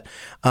things, but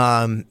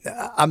I'm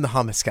the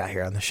hummus guy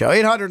here on the show.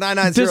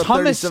 800-990-3776. Does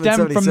hummus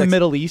stem from the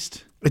Middle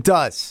East? It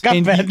does.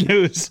 Got bad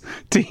news.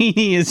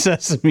 Tahini is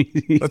sesame.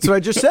 That's what I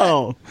just said.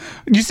 Oh,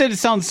 you said it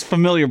sounds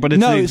familiar, but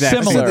it's no, the exact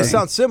similar. I said they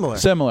sound similar.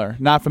 Similar,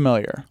 not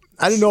familiar.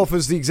 I didn't know if it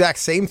was the exact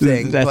same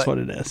thing. That's what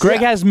it is.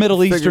 Greg has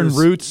Middle Eastern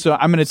roots, so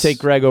I'm going to take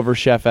Greg over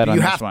Chef Ed on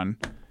this one.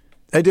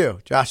 I do.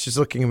 Josh is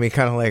looking at me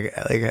kind of like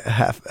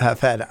half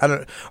head. I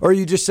don't. Or are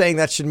you just saying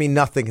that should mean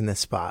nothing in this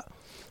spot?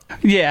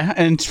 Yeah,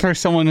 and for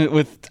someone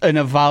with an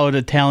avowed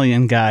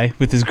Italian guy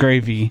with his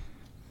gravy,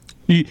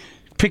 you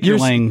pick your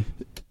lane.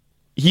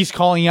 He's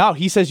calling you out.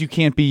 He says you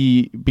can't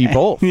be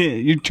both. Yeah,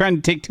 you're trying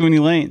to take too many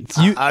lanes.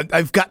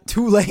 I've got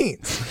 2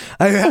 lanes.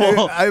 I'm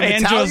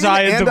and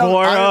Josiah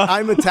Deborah.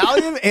 I'm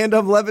Italian and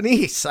I'm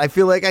Lebanese. I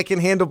feel like I can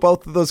handle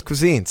both of those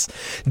cuisines.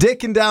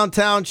 Dick in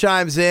downtown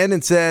chimes in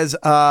and says,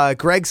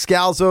 Greg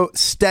Scalzo,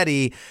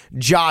 steady,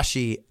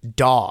 Joshy,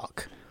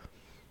 dog.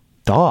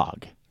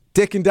 Dog?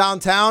 Dick in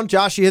downtown,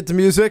 Joshy, hit the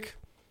music.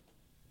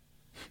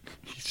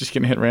 He's just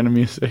going to hit random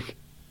music.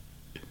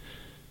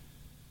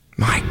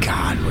 My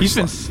God. He's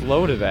been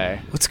slow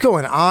today. What's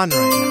going on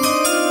right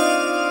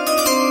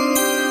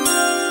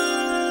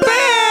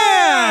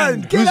now?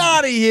 Man! Get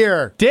out of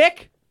here.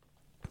 Dick?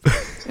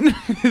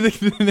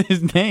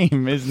 His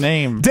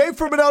name. Dave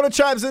from Monona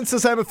chimes in,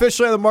 says, I'm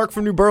officially on the Mark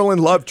from New Berlin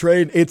love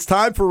train. It's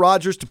time for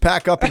Rogers to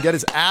pack up and get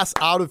his ass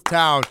out of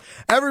town.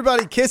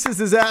 Everybody kisses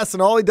his ass,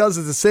 and all he does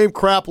is the same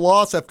crap,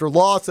 loss after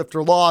loss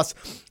after loss.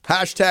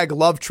 Hashtag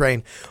love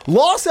train.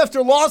 Loss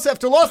after loss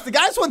after loss. The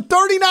guy's won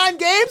 39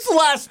 games the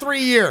last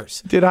 3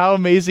 years. Dude, how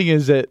amazing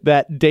is it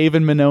that Dave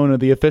in Monona,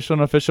 the official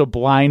and official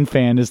blind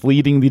fan, is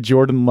leading the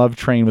Jordan Love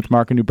train with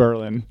Mark in New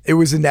Berlin? It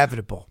was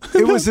inevitable.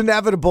 It was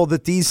inevitable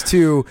that these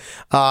two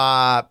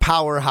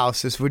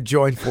powerhouses would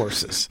join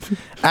forces.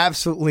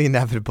 Absolutely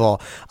inevitable.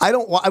 I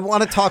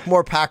want to talk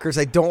more Packers.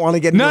 I don't want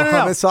to get into a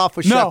hummus off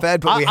with Chef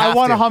Ed, but we have to. I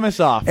want a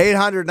hummus off.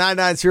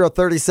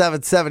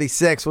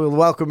 800-990-3776. We'll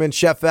welcome in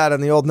Chef Ed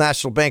on the Old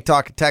National Bank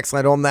Talking text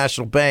line, Old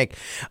National Bank.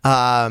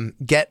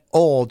 Get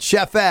old.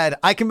 Chef Ed,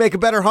 I can make a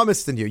better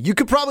hummus than you. You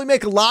could probably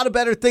make a lot of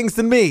better things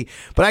than me,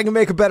 but I can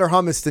make a better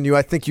hummus than you.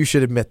 I think you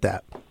should admit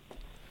that.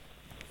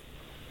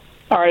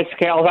 All right,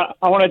 Scales,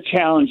 I want to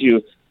challenge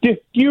you. Do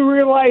you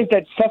realize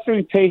that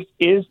sesame paste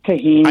is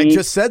tahini? I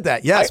just said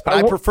that, yes, but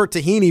I prefer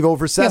tahini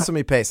over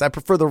sesame paste. I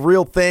prefer the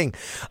real thing,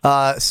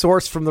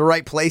 sourced from the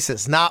right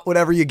places, not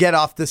whatever you get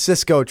off the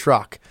Cisco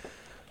truck.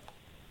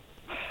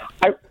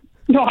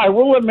 No, I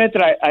will admit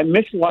that I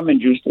miss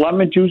lemon juice.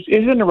 Lemon juice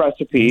is in the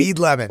recipe. Need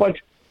lemon. But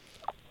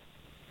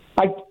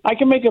I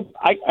can make it.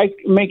 I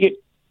make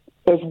it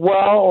as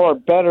well or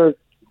better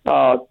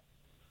hummus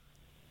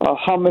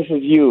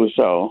as you.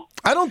 So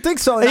I don't think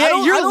so.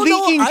 Yeah, you're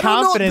leaking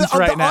confidence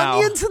right now. The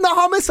onions in the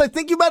hummus. I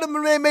think you might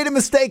have made a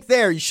mistake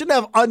there. You shouldn't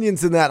have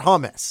onions in that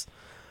hummus.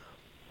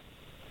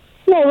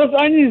 No, there's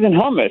onions in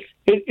hummus.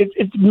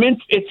 It's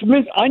minced. It's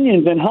minced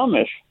onions in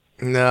hummus.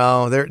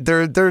 No, there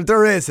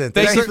isn't.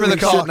 Thank you for the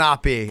call. Should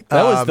not be.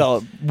 That was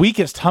the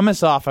weakest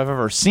hummus off I've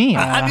ever seen.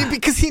 I mean,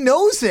 because he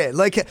knows it.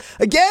 Like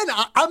again,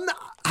 I'm.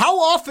 How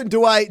often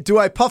do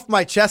I puff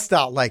my chest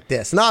out like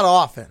this? Not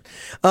often,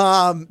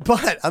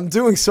 but I'm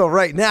doing so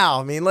right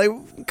now. I mean, like,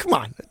 come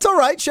on, it's all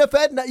right, Chef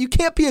Ed. You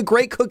can't be a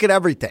great cook at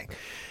everything.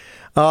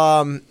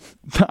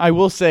 I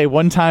will say,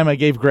 one time I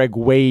gave Greg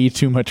way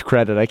too much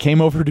credit. I came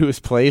over to his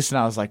place and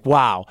I was like,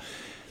 "Wow,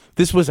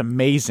 this was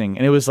amazing.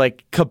 And it was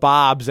like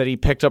kebabs that he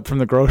picked up from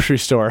the grocery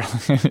store.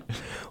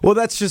 Well,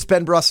 that's just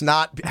Ben Brust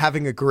not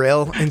having a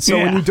grill. And so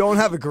when you don't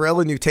have a grill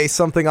and you taste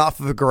something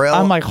off of a grill,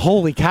 I'm like,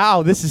 holy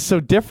cow, this is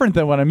so different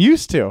than what I'm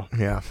used to.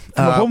 Yeah.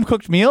 From a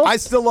home-cooked meal? I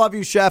still love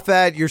you, Chef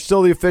Ed. You're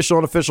still the official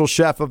and unofficial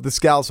chef of the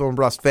Scalzo and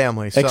Brust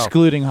family. So.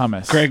 Excluding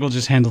hummus. Greg will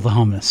just handle the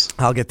hummus.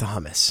 I'll get the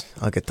hummus.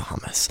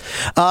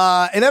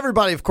 And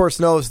everybody, of course,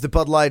 knows that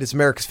Bud Light is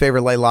America's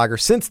favorite light lager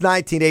since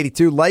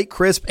 1982. Light,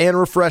 crisp, and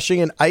refreshing,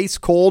 and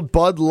ice-cold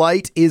Bud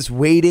Light is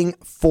waiting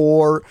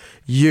for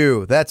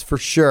you. That's for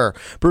sure.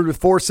 Brewed with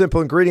 4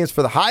 simple ingredients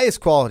for the highest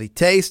quality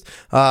taste.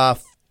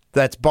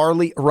 That's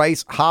barley,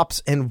 rice,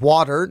 hops, and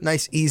water.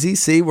 Nice, easy.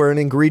 See, we're an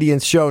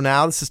ingredients show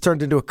now. This has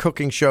turned into a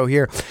cooking show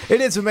here. It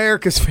is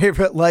America's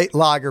favorite light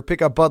lager.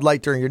 Pick up Bud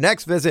Light during your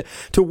next visit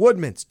to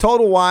Woodman's,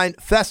 Total Wine,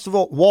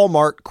 Festival,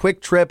 Walmart,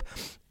 Quick Trip,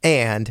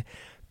 and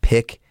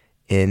Pick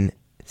and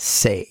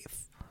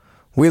Save.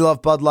 We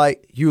love Bud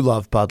Light. You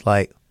love Bud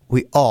Light.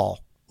 We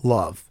all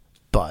love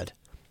Bud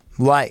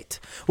Light.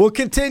 We'll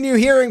continue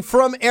hearing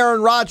from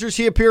Aaron Rodgers.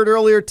 He appeared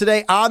earlier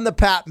today on the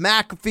Pat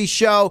McAfee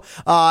show,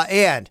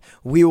 and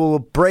we will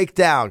break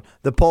down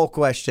the poll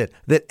question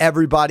that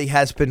everybody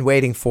has been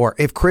waiting for.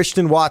 If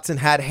Christian Watson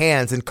had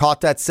hands and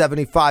caught that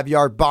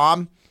 75-yard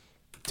bomb,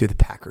 do the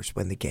Packers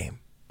win the game?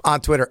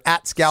 On Twitter,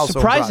 @Scalzo.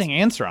 Surprising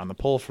answer on the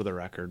poll, for the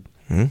record.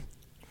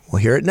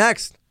 We'll hear it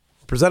next.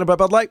 Presented by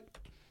Bud Light.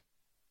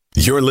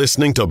 You're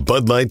listening to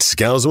Bud Light,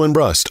 Scalzo, and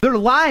Brust. They're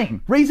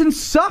lying.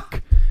 Raisins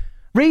suck.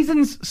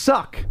 Raisins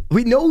suck.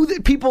 We know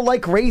that people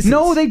like raisins.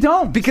 No, they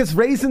don't. Because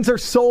raisins are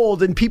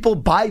sold and people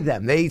buy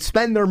them. They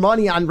spend their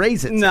money on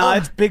raisins. No,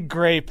 it's Big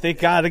Grape. They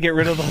got to get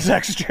rid of those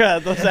extra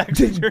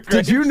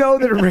Did you know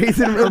that a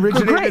raisin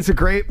originated as a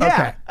grape?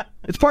 Yeah. Okay.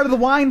 It's part of the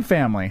wine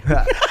family.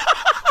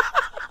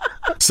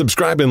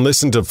 Subscribe and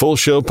listen to full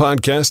show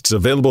podcasts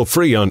available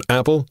free on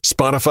Apple,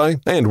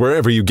 Spotify, and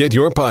wherever you get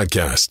your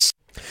podcasts.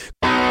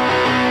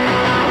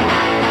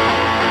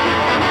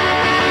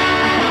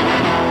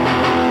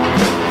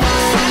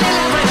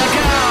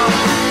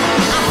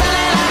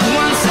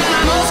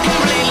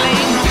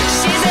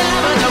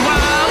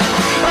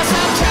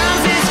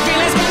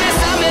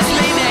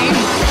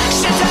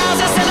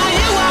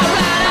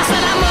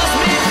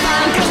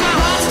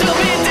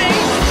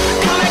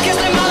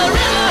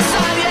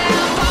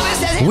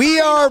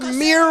 We are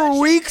mere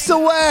weeks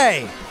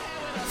away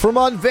from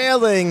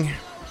unveiling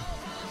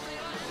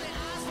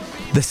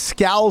the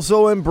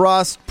Scalzo and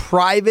Brust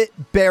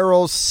Private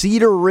Barrel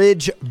Cedar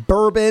Ridge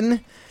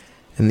Bourbon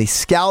and the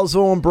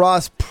Scalzo and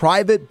Brust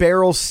Private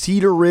Barrel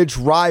Cedar Ridge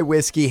Rye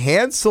Whiskey,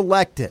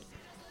 hand-selected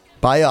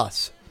by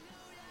us,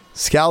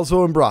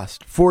 Scalzo and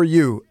Brust, for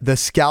you, the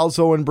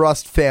Scalzo and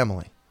Brust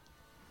family.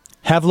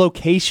 Have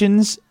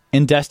locations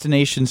and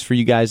destinations for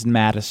you guys in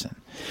Madison.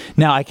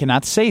 Now, I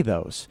cannot say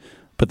those,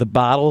 but the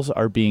bottles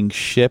are being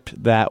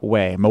shipped that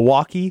way.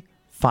 Milwaukee,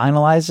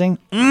 finalizing.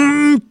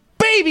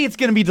 Baby, it's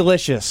going to be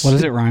delicious. What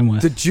does it rhyme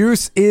with? The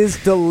juice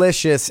is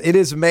delicious. It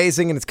is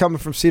amazing, and it's coming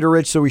from Cedar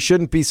Ridge, so we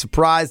shouldn't be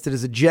surprised. It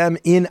is a gem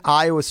in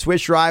Iowa,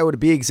 Swisher, Iowa, to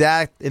be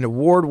exact, an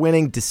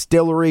award-winning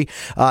distillery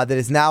that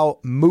is now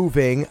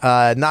moving,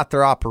 not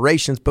their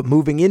operations, but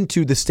moving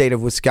into the state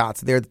of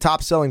Wisconsin. They're the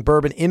top-selling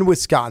bourbon in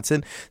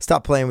Wisconsin.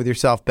 Stop playing with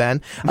yourself,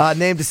 Ben.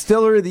 Named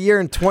Distillery of the Year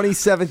in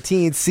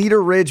 2017,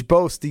 Cedar Ridge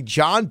boasts the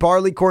John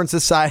Barleycorn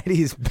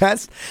Society's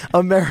Best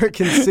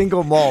American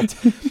Single Malt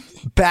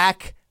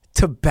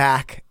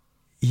back-to-back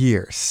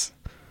years.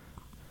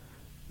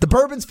 The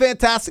bourbon's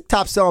fantastic,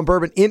 top-selling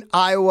bourbon in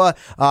Iowa.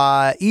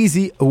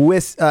 Easy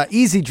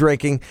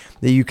drinking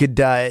that you could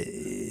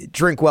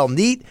drink well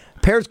neat.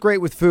 Pairs great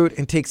with food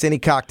and takes any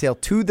cocktail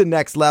to the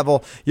next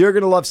level. You're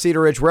going to love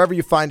Cedar Ridge wherever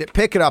you find it.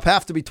 Pick it up.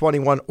 Have to be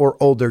 21 or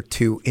older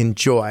to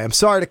enjoy. I'm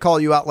sorry to call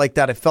you out like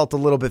that. I felt a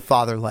little bit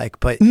father-like,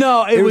 but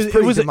no, it was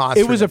demonstrative.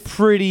 It was a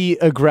pretty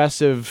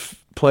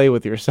aggressive play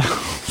with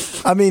yourself.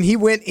 I mean, he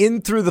went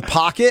in through the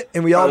pocket,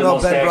 and we all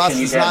know Ben Brust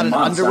is not an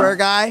underwear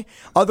guy.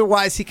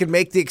 Otherwise, he could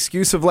make the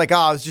excuse of like,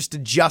 I was just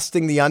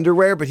adjusting the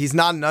underwear, but he's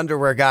not an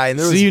underwear guy. And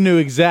so you knew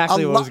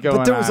exactly what was going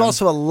on. But there was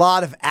also a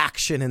lot of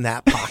action in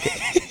that pocket.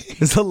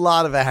 There's a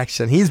lot of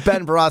action. He's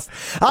Ben Brust.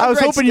 I was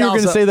hoping you were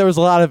going to say there was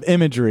a lot of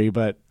imagery,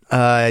 but...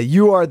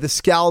 you are the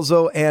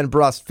Scalzo and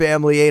Brust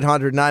family.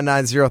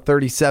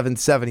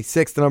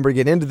 800-990-3776. The number to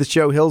get into the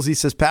show. Hilsey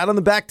says, pat on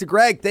the back to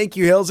Greg. Thank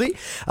you, Hilsey.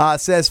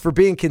 Says, for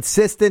being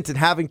consistent and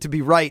having to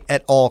be right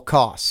at all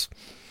costs.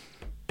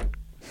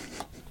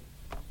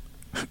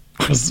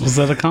 Was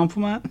that a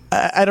compliment?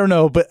 I don't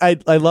know, but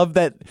I love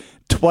that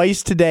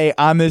twice today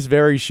on this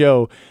very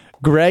show,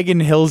 Greg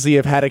and Hilsey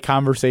have had a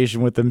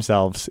conversation with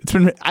themselves. It's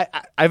been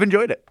I've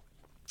enjoyed it.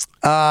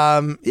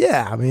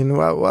 Yeah, I mean,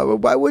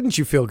 why wouldn't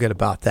you feel good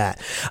about that?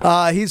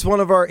 He's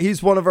one of our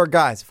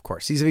guys, of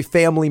course. He's a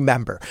family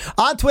member.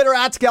 On Twitter,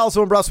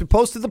 @Scalzo and Brust, we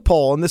posted the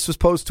poll, and this was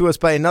posed to us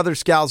by another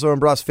Scalzo and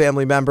Brust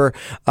family member.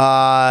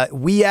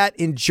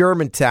 In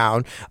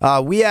Germantown.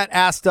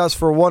 Asked us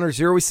for 1 or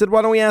 0. We said,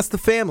 why don't we ask the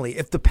family?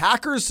 If the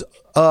Packers,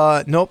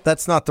 nope,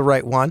 that's not the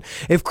right one.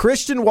 If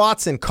Christian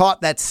Watson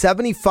caught that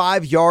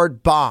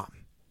 75-yard bomb,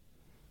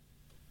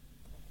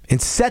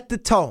 and set the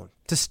tone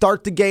to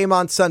start the game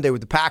on Sunday.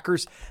 Would the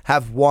Packers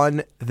have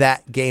won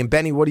that game?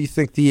 Benny, what do you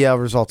think the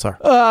results are?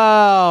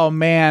 Oh,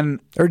 man.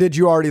 Or did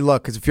you already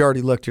look? Because if you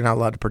already looked, you're not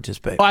allowed to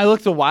participate. Oh, I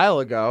looked a while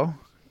ago.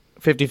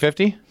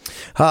 50-50?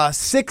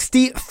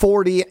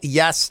 60-40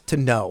 yes to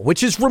no,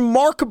 which is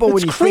remarkable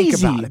when you think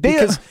about it.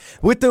 Because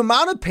with the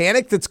amount of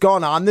panic that's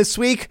gone on this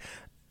week,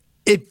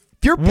 if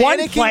you're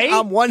panicking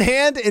on one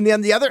hand, and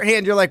on the other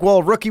hand, you're like, well,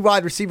 a rookie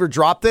wide receiver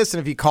dropped this, and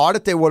if he caught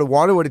it, they would have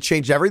won. It would have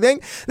changed everything.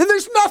 Then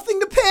there's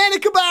nothing to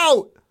panic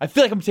about. I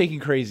feel like I'm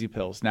taking crazy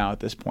pills now at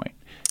this point.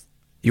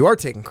 You are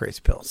taking crazy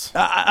pills.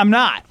 I'm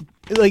not.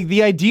 Like,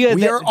 the idea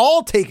we are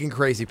all taking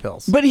crazy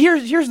pills. But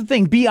here's the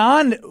thing.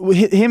 Beyond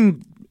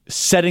him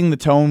setting the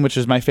tone, which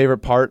is my favorite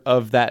part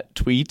of that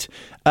tweet,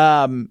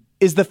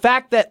 is the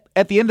fact that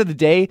at the end of the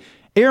day,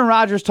 Aaron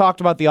Rodgers talked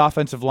about the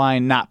offensive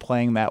line not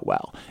playing that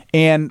well,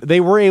 and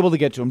they were able to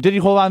get to him. Did he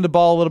hold on to the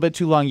ball a little bit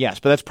too long? Yes,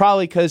 but that's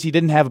probably because he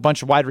didn't have a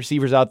bunch of wide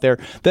receivers out there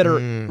that are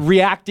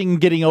reacting,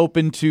 getting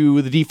open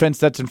to the defense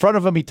that's in front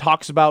of him. He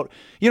talks about,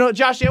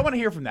 Josh, I want to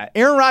hear from that.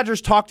 Aaron Rodgers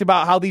talked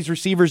about how these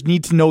receivers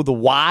need to know the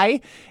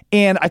why,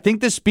 and I think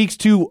this speaks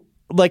to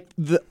like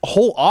the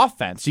whole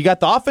offense. You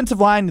got the offensive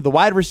line, the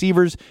wide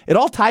receivers, it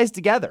all ties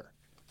together.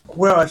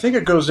 Well, I think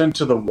it goes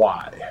into the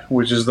why,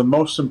 which is the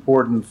most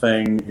important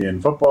thing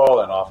in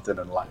football and often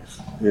in life,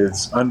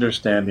 is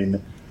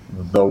understanding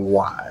the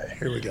why.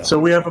 Here we go. So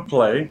we have a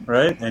play,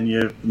 right? And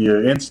you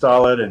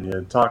install it and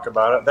you talk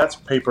about it. That's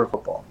paper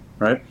football,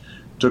 right?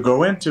 To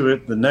go into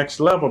it, the next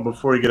level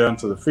before you get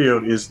onto the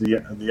field is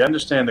the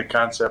understand the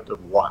concept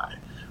of why.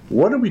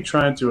 What are we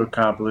trying to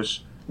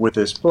accomplish with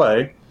this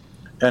play,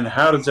 and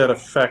how does that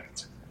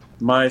affect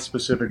my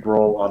specific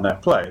role on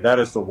that play? That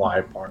is the why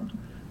part.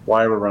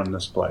 Why we're running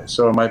this play.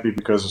 So it might be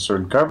because of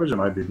certain coverage, it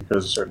might be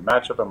because of a certain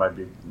matchup, it might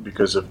be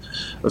because of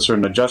a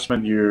certain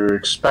adjustment you're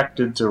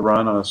expected to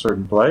run on a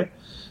certain play.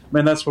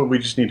 That's what we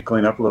just need to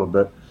clean up a little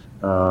bit.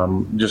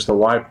 Just the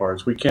why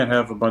parts. We can't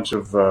have a bunch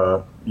of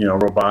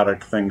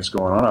robotic things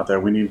going on out there.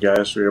 We need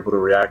guys who are able to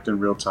react in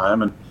real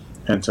time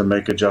and to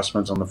make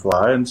adjustments on the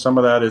fly. And some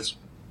of that is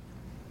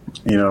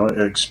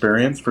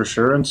experience for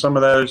sure, and some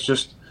of that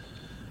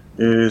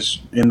is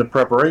in the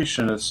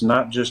preparation. It's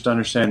not just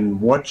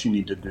understanding what you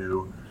need to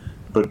do,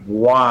 but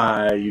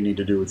why you need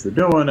to do what you're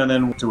doing, and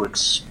then what to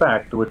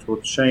expect, which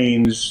will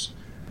change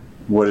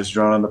what is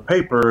drawn on the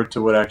paper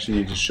to what actually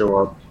needs to show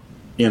up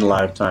in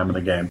live time in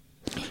the game.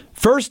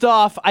 First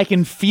off, I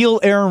can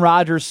feel Aaron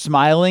Rodgers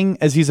smiling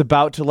as he's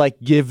about to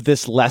give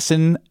this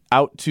lesson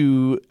out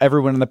to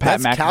everyone in the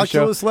Pat McAfee show. That's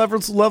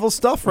calculus level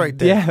stuff right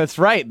there. Yeah, that's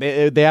right.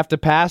 They have to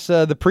pass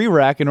the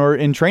prereq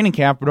in training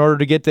camp in order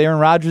to get to Aaron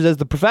Rodgers as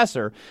the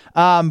professor.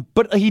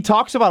 But he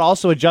talks about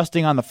also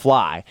adjusting on the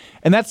fly,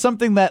 and that's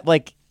something that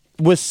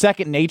was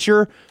second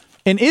nature.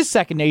 And is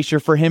second nature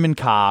for him and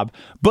Cobb.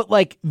 But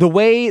the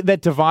way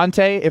that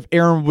Devontae, if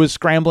Aaron was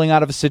scrambling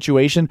out of a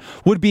situation,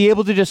 would be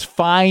able to just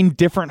find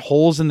different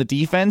holes in the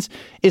defense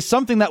is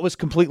something that was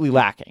completely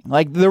lacking.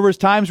 There was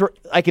times where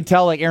I could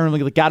tell Aaron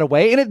got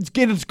away, and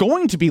it's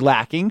going to be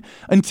lacking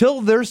until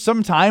there's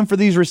some time for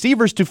these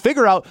receivers to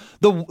figure out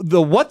the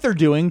what they're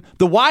doing,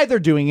 the why they're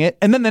doing it,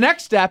 and then the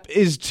next step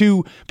is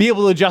to be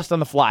able to adjust on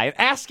the fly. And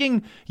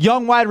asking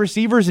young wide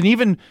receivers and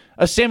even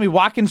a Sammy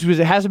Watkins who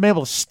hasn't been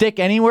able to stick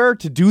anywhere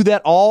to do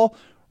that all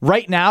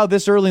right now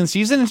this early in the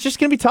season, it's just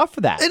going to be tough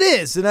for that. It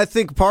is, and I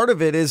think part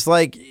of it is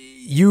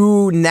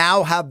you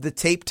now have the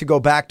tape to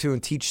go back to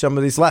and teach some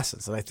of these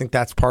lessons. And I think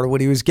that's part of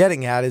what he was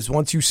getting at is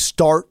once you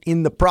start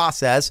in the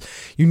process,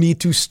 you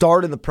need to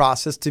start in the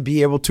process to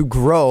be able to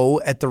grow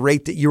at the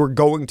rate that you are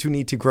going to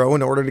need to grow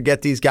in order to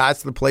get these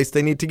guys to the place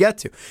they need to get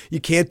to. You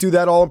can't do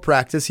that all in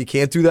practice. You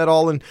can't do that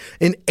all in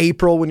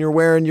April when you're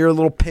wearing your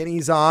little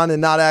pennies on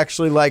and not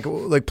actually like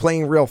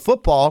playing real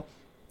football.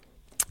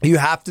 You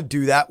have to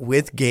do that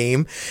with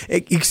game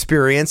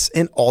experience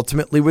and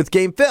ultimately with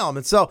game film.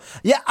 And so,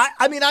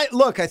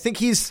 I think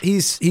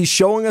he's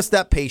showing us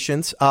that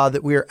patience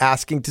that we are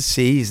asking to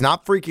see. He's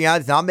not freaking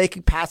out. He's not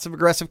making passive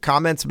aggressive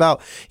comments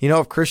about,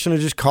 if Christian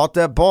had just caught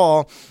that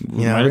ball,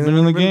 might have been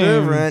in the game.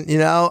 Different.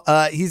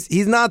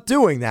 He's not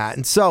doing that.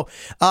 And so,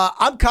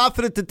 I'm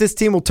confident that this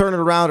team will turn it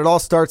around. It all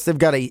starts. They've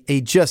got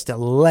just a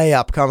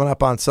layup coming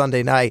up on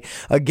Sunday night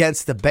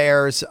against the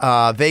Bears.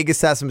 Vegas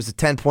has them as a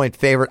 10-point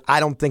favorite. I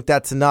don't think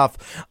that's enough.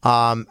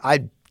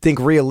 I think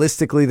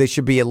realistically they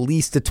should be at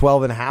least a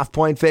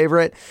 12.5-point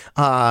favorite.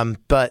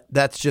 But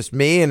that's just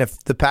me. And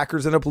if the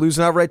Packers end up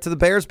losing outright to the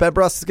Bears, Ben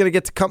Brust is going to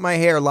get to cut my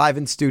hair live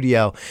in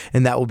studio,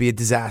 and that will be a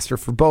disaster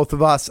for both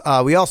of us.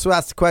 We also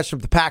asked the question,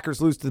 if the Packers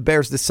lose to the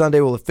Bears this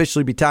Sunday, will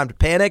officially be time to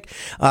panic?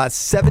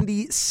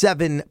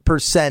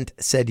 77%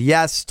 said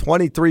yes.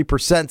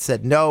 23%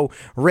 said no.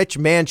 Rich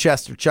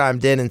Manchester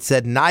chimed in and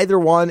said neither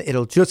one.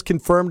 It'll just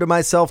confirm to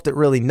myself that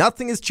really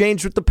nothing has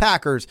changed with the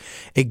Packers.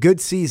 A good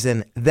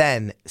season,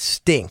 then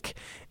stink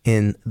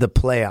in the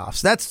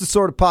playoffs. That's the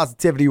sort of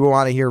positivity we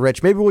want to hear,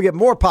 Rich. Maybe we'll get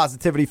more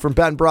positivity from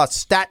Ben Brust,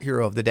 stat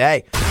hero of the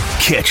day.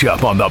 Catch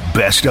up on the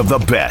best of the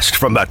best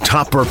from the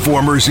top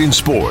performers in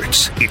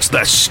sports. It's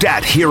the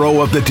Stat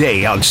Hero of the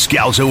Day on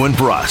Scalzo and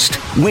Brust.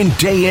 Win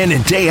day in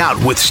and day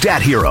out with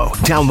Stat Hero.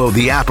 Download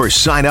the app or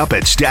sign up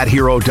at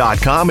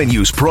stathero.com and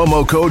use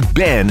promo code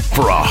BEN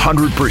for a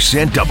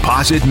 100%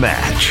 deposit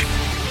match.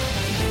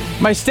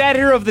 My Stat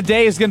Hero of the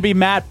Day is going to be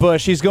Matt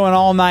Bush. He's going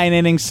all 9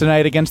 innings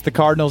tonight against the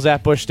Cardinals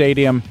at Busch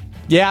Stadium.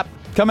 Yep,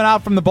 coming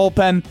out from the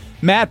bullpen,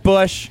 Matt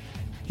Bush.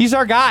 He's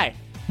our guy.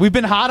 We've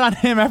been hot on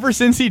him ever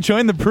since he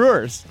joined the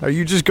Brewers. Are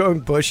you just going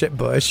Bush at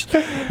Bush?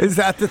 Is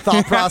that the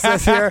thought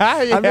process here?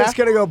 Yeah. I'm just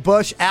going to go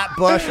Bush at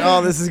Bush.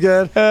 Oh, this is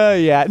good.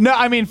 Yeah. No,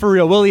 I mean, for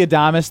real. Willie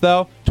Adames,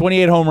 though,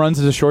 28 home runs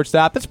as a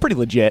shortstop. That's pretty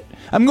legit.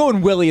 I'm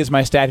going Willie as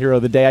my Stat Hero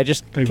of the Day. I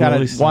just kind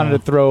of wanted to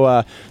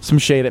throw some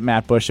shade at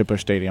Matt Bush at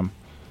Busch Stadium.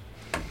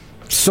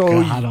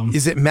 So,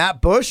 is it Matt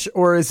Bush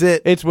or is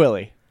it... It's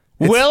Willie.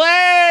 Willie!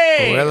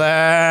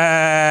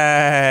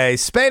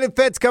 Spain and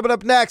Fitz coming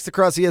up next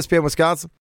across ESPN Wisconsin.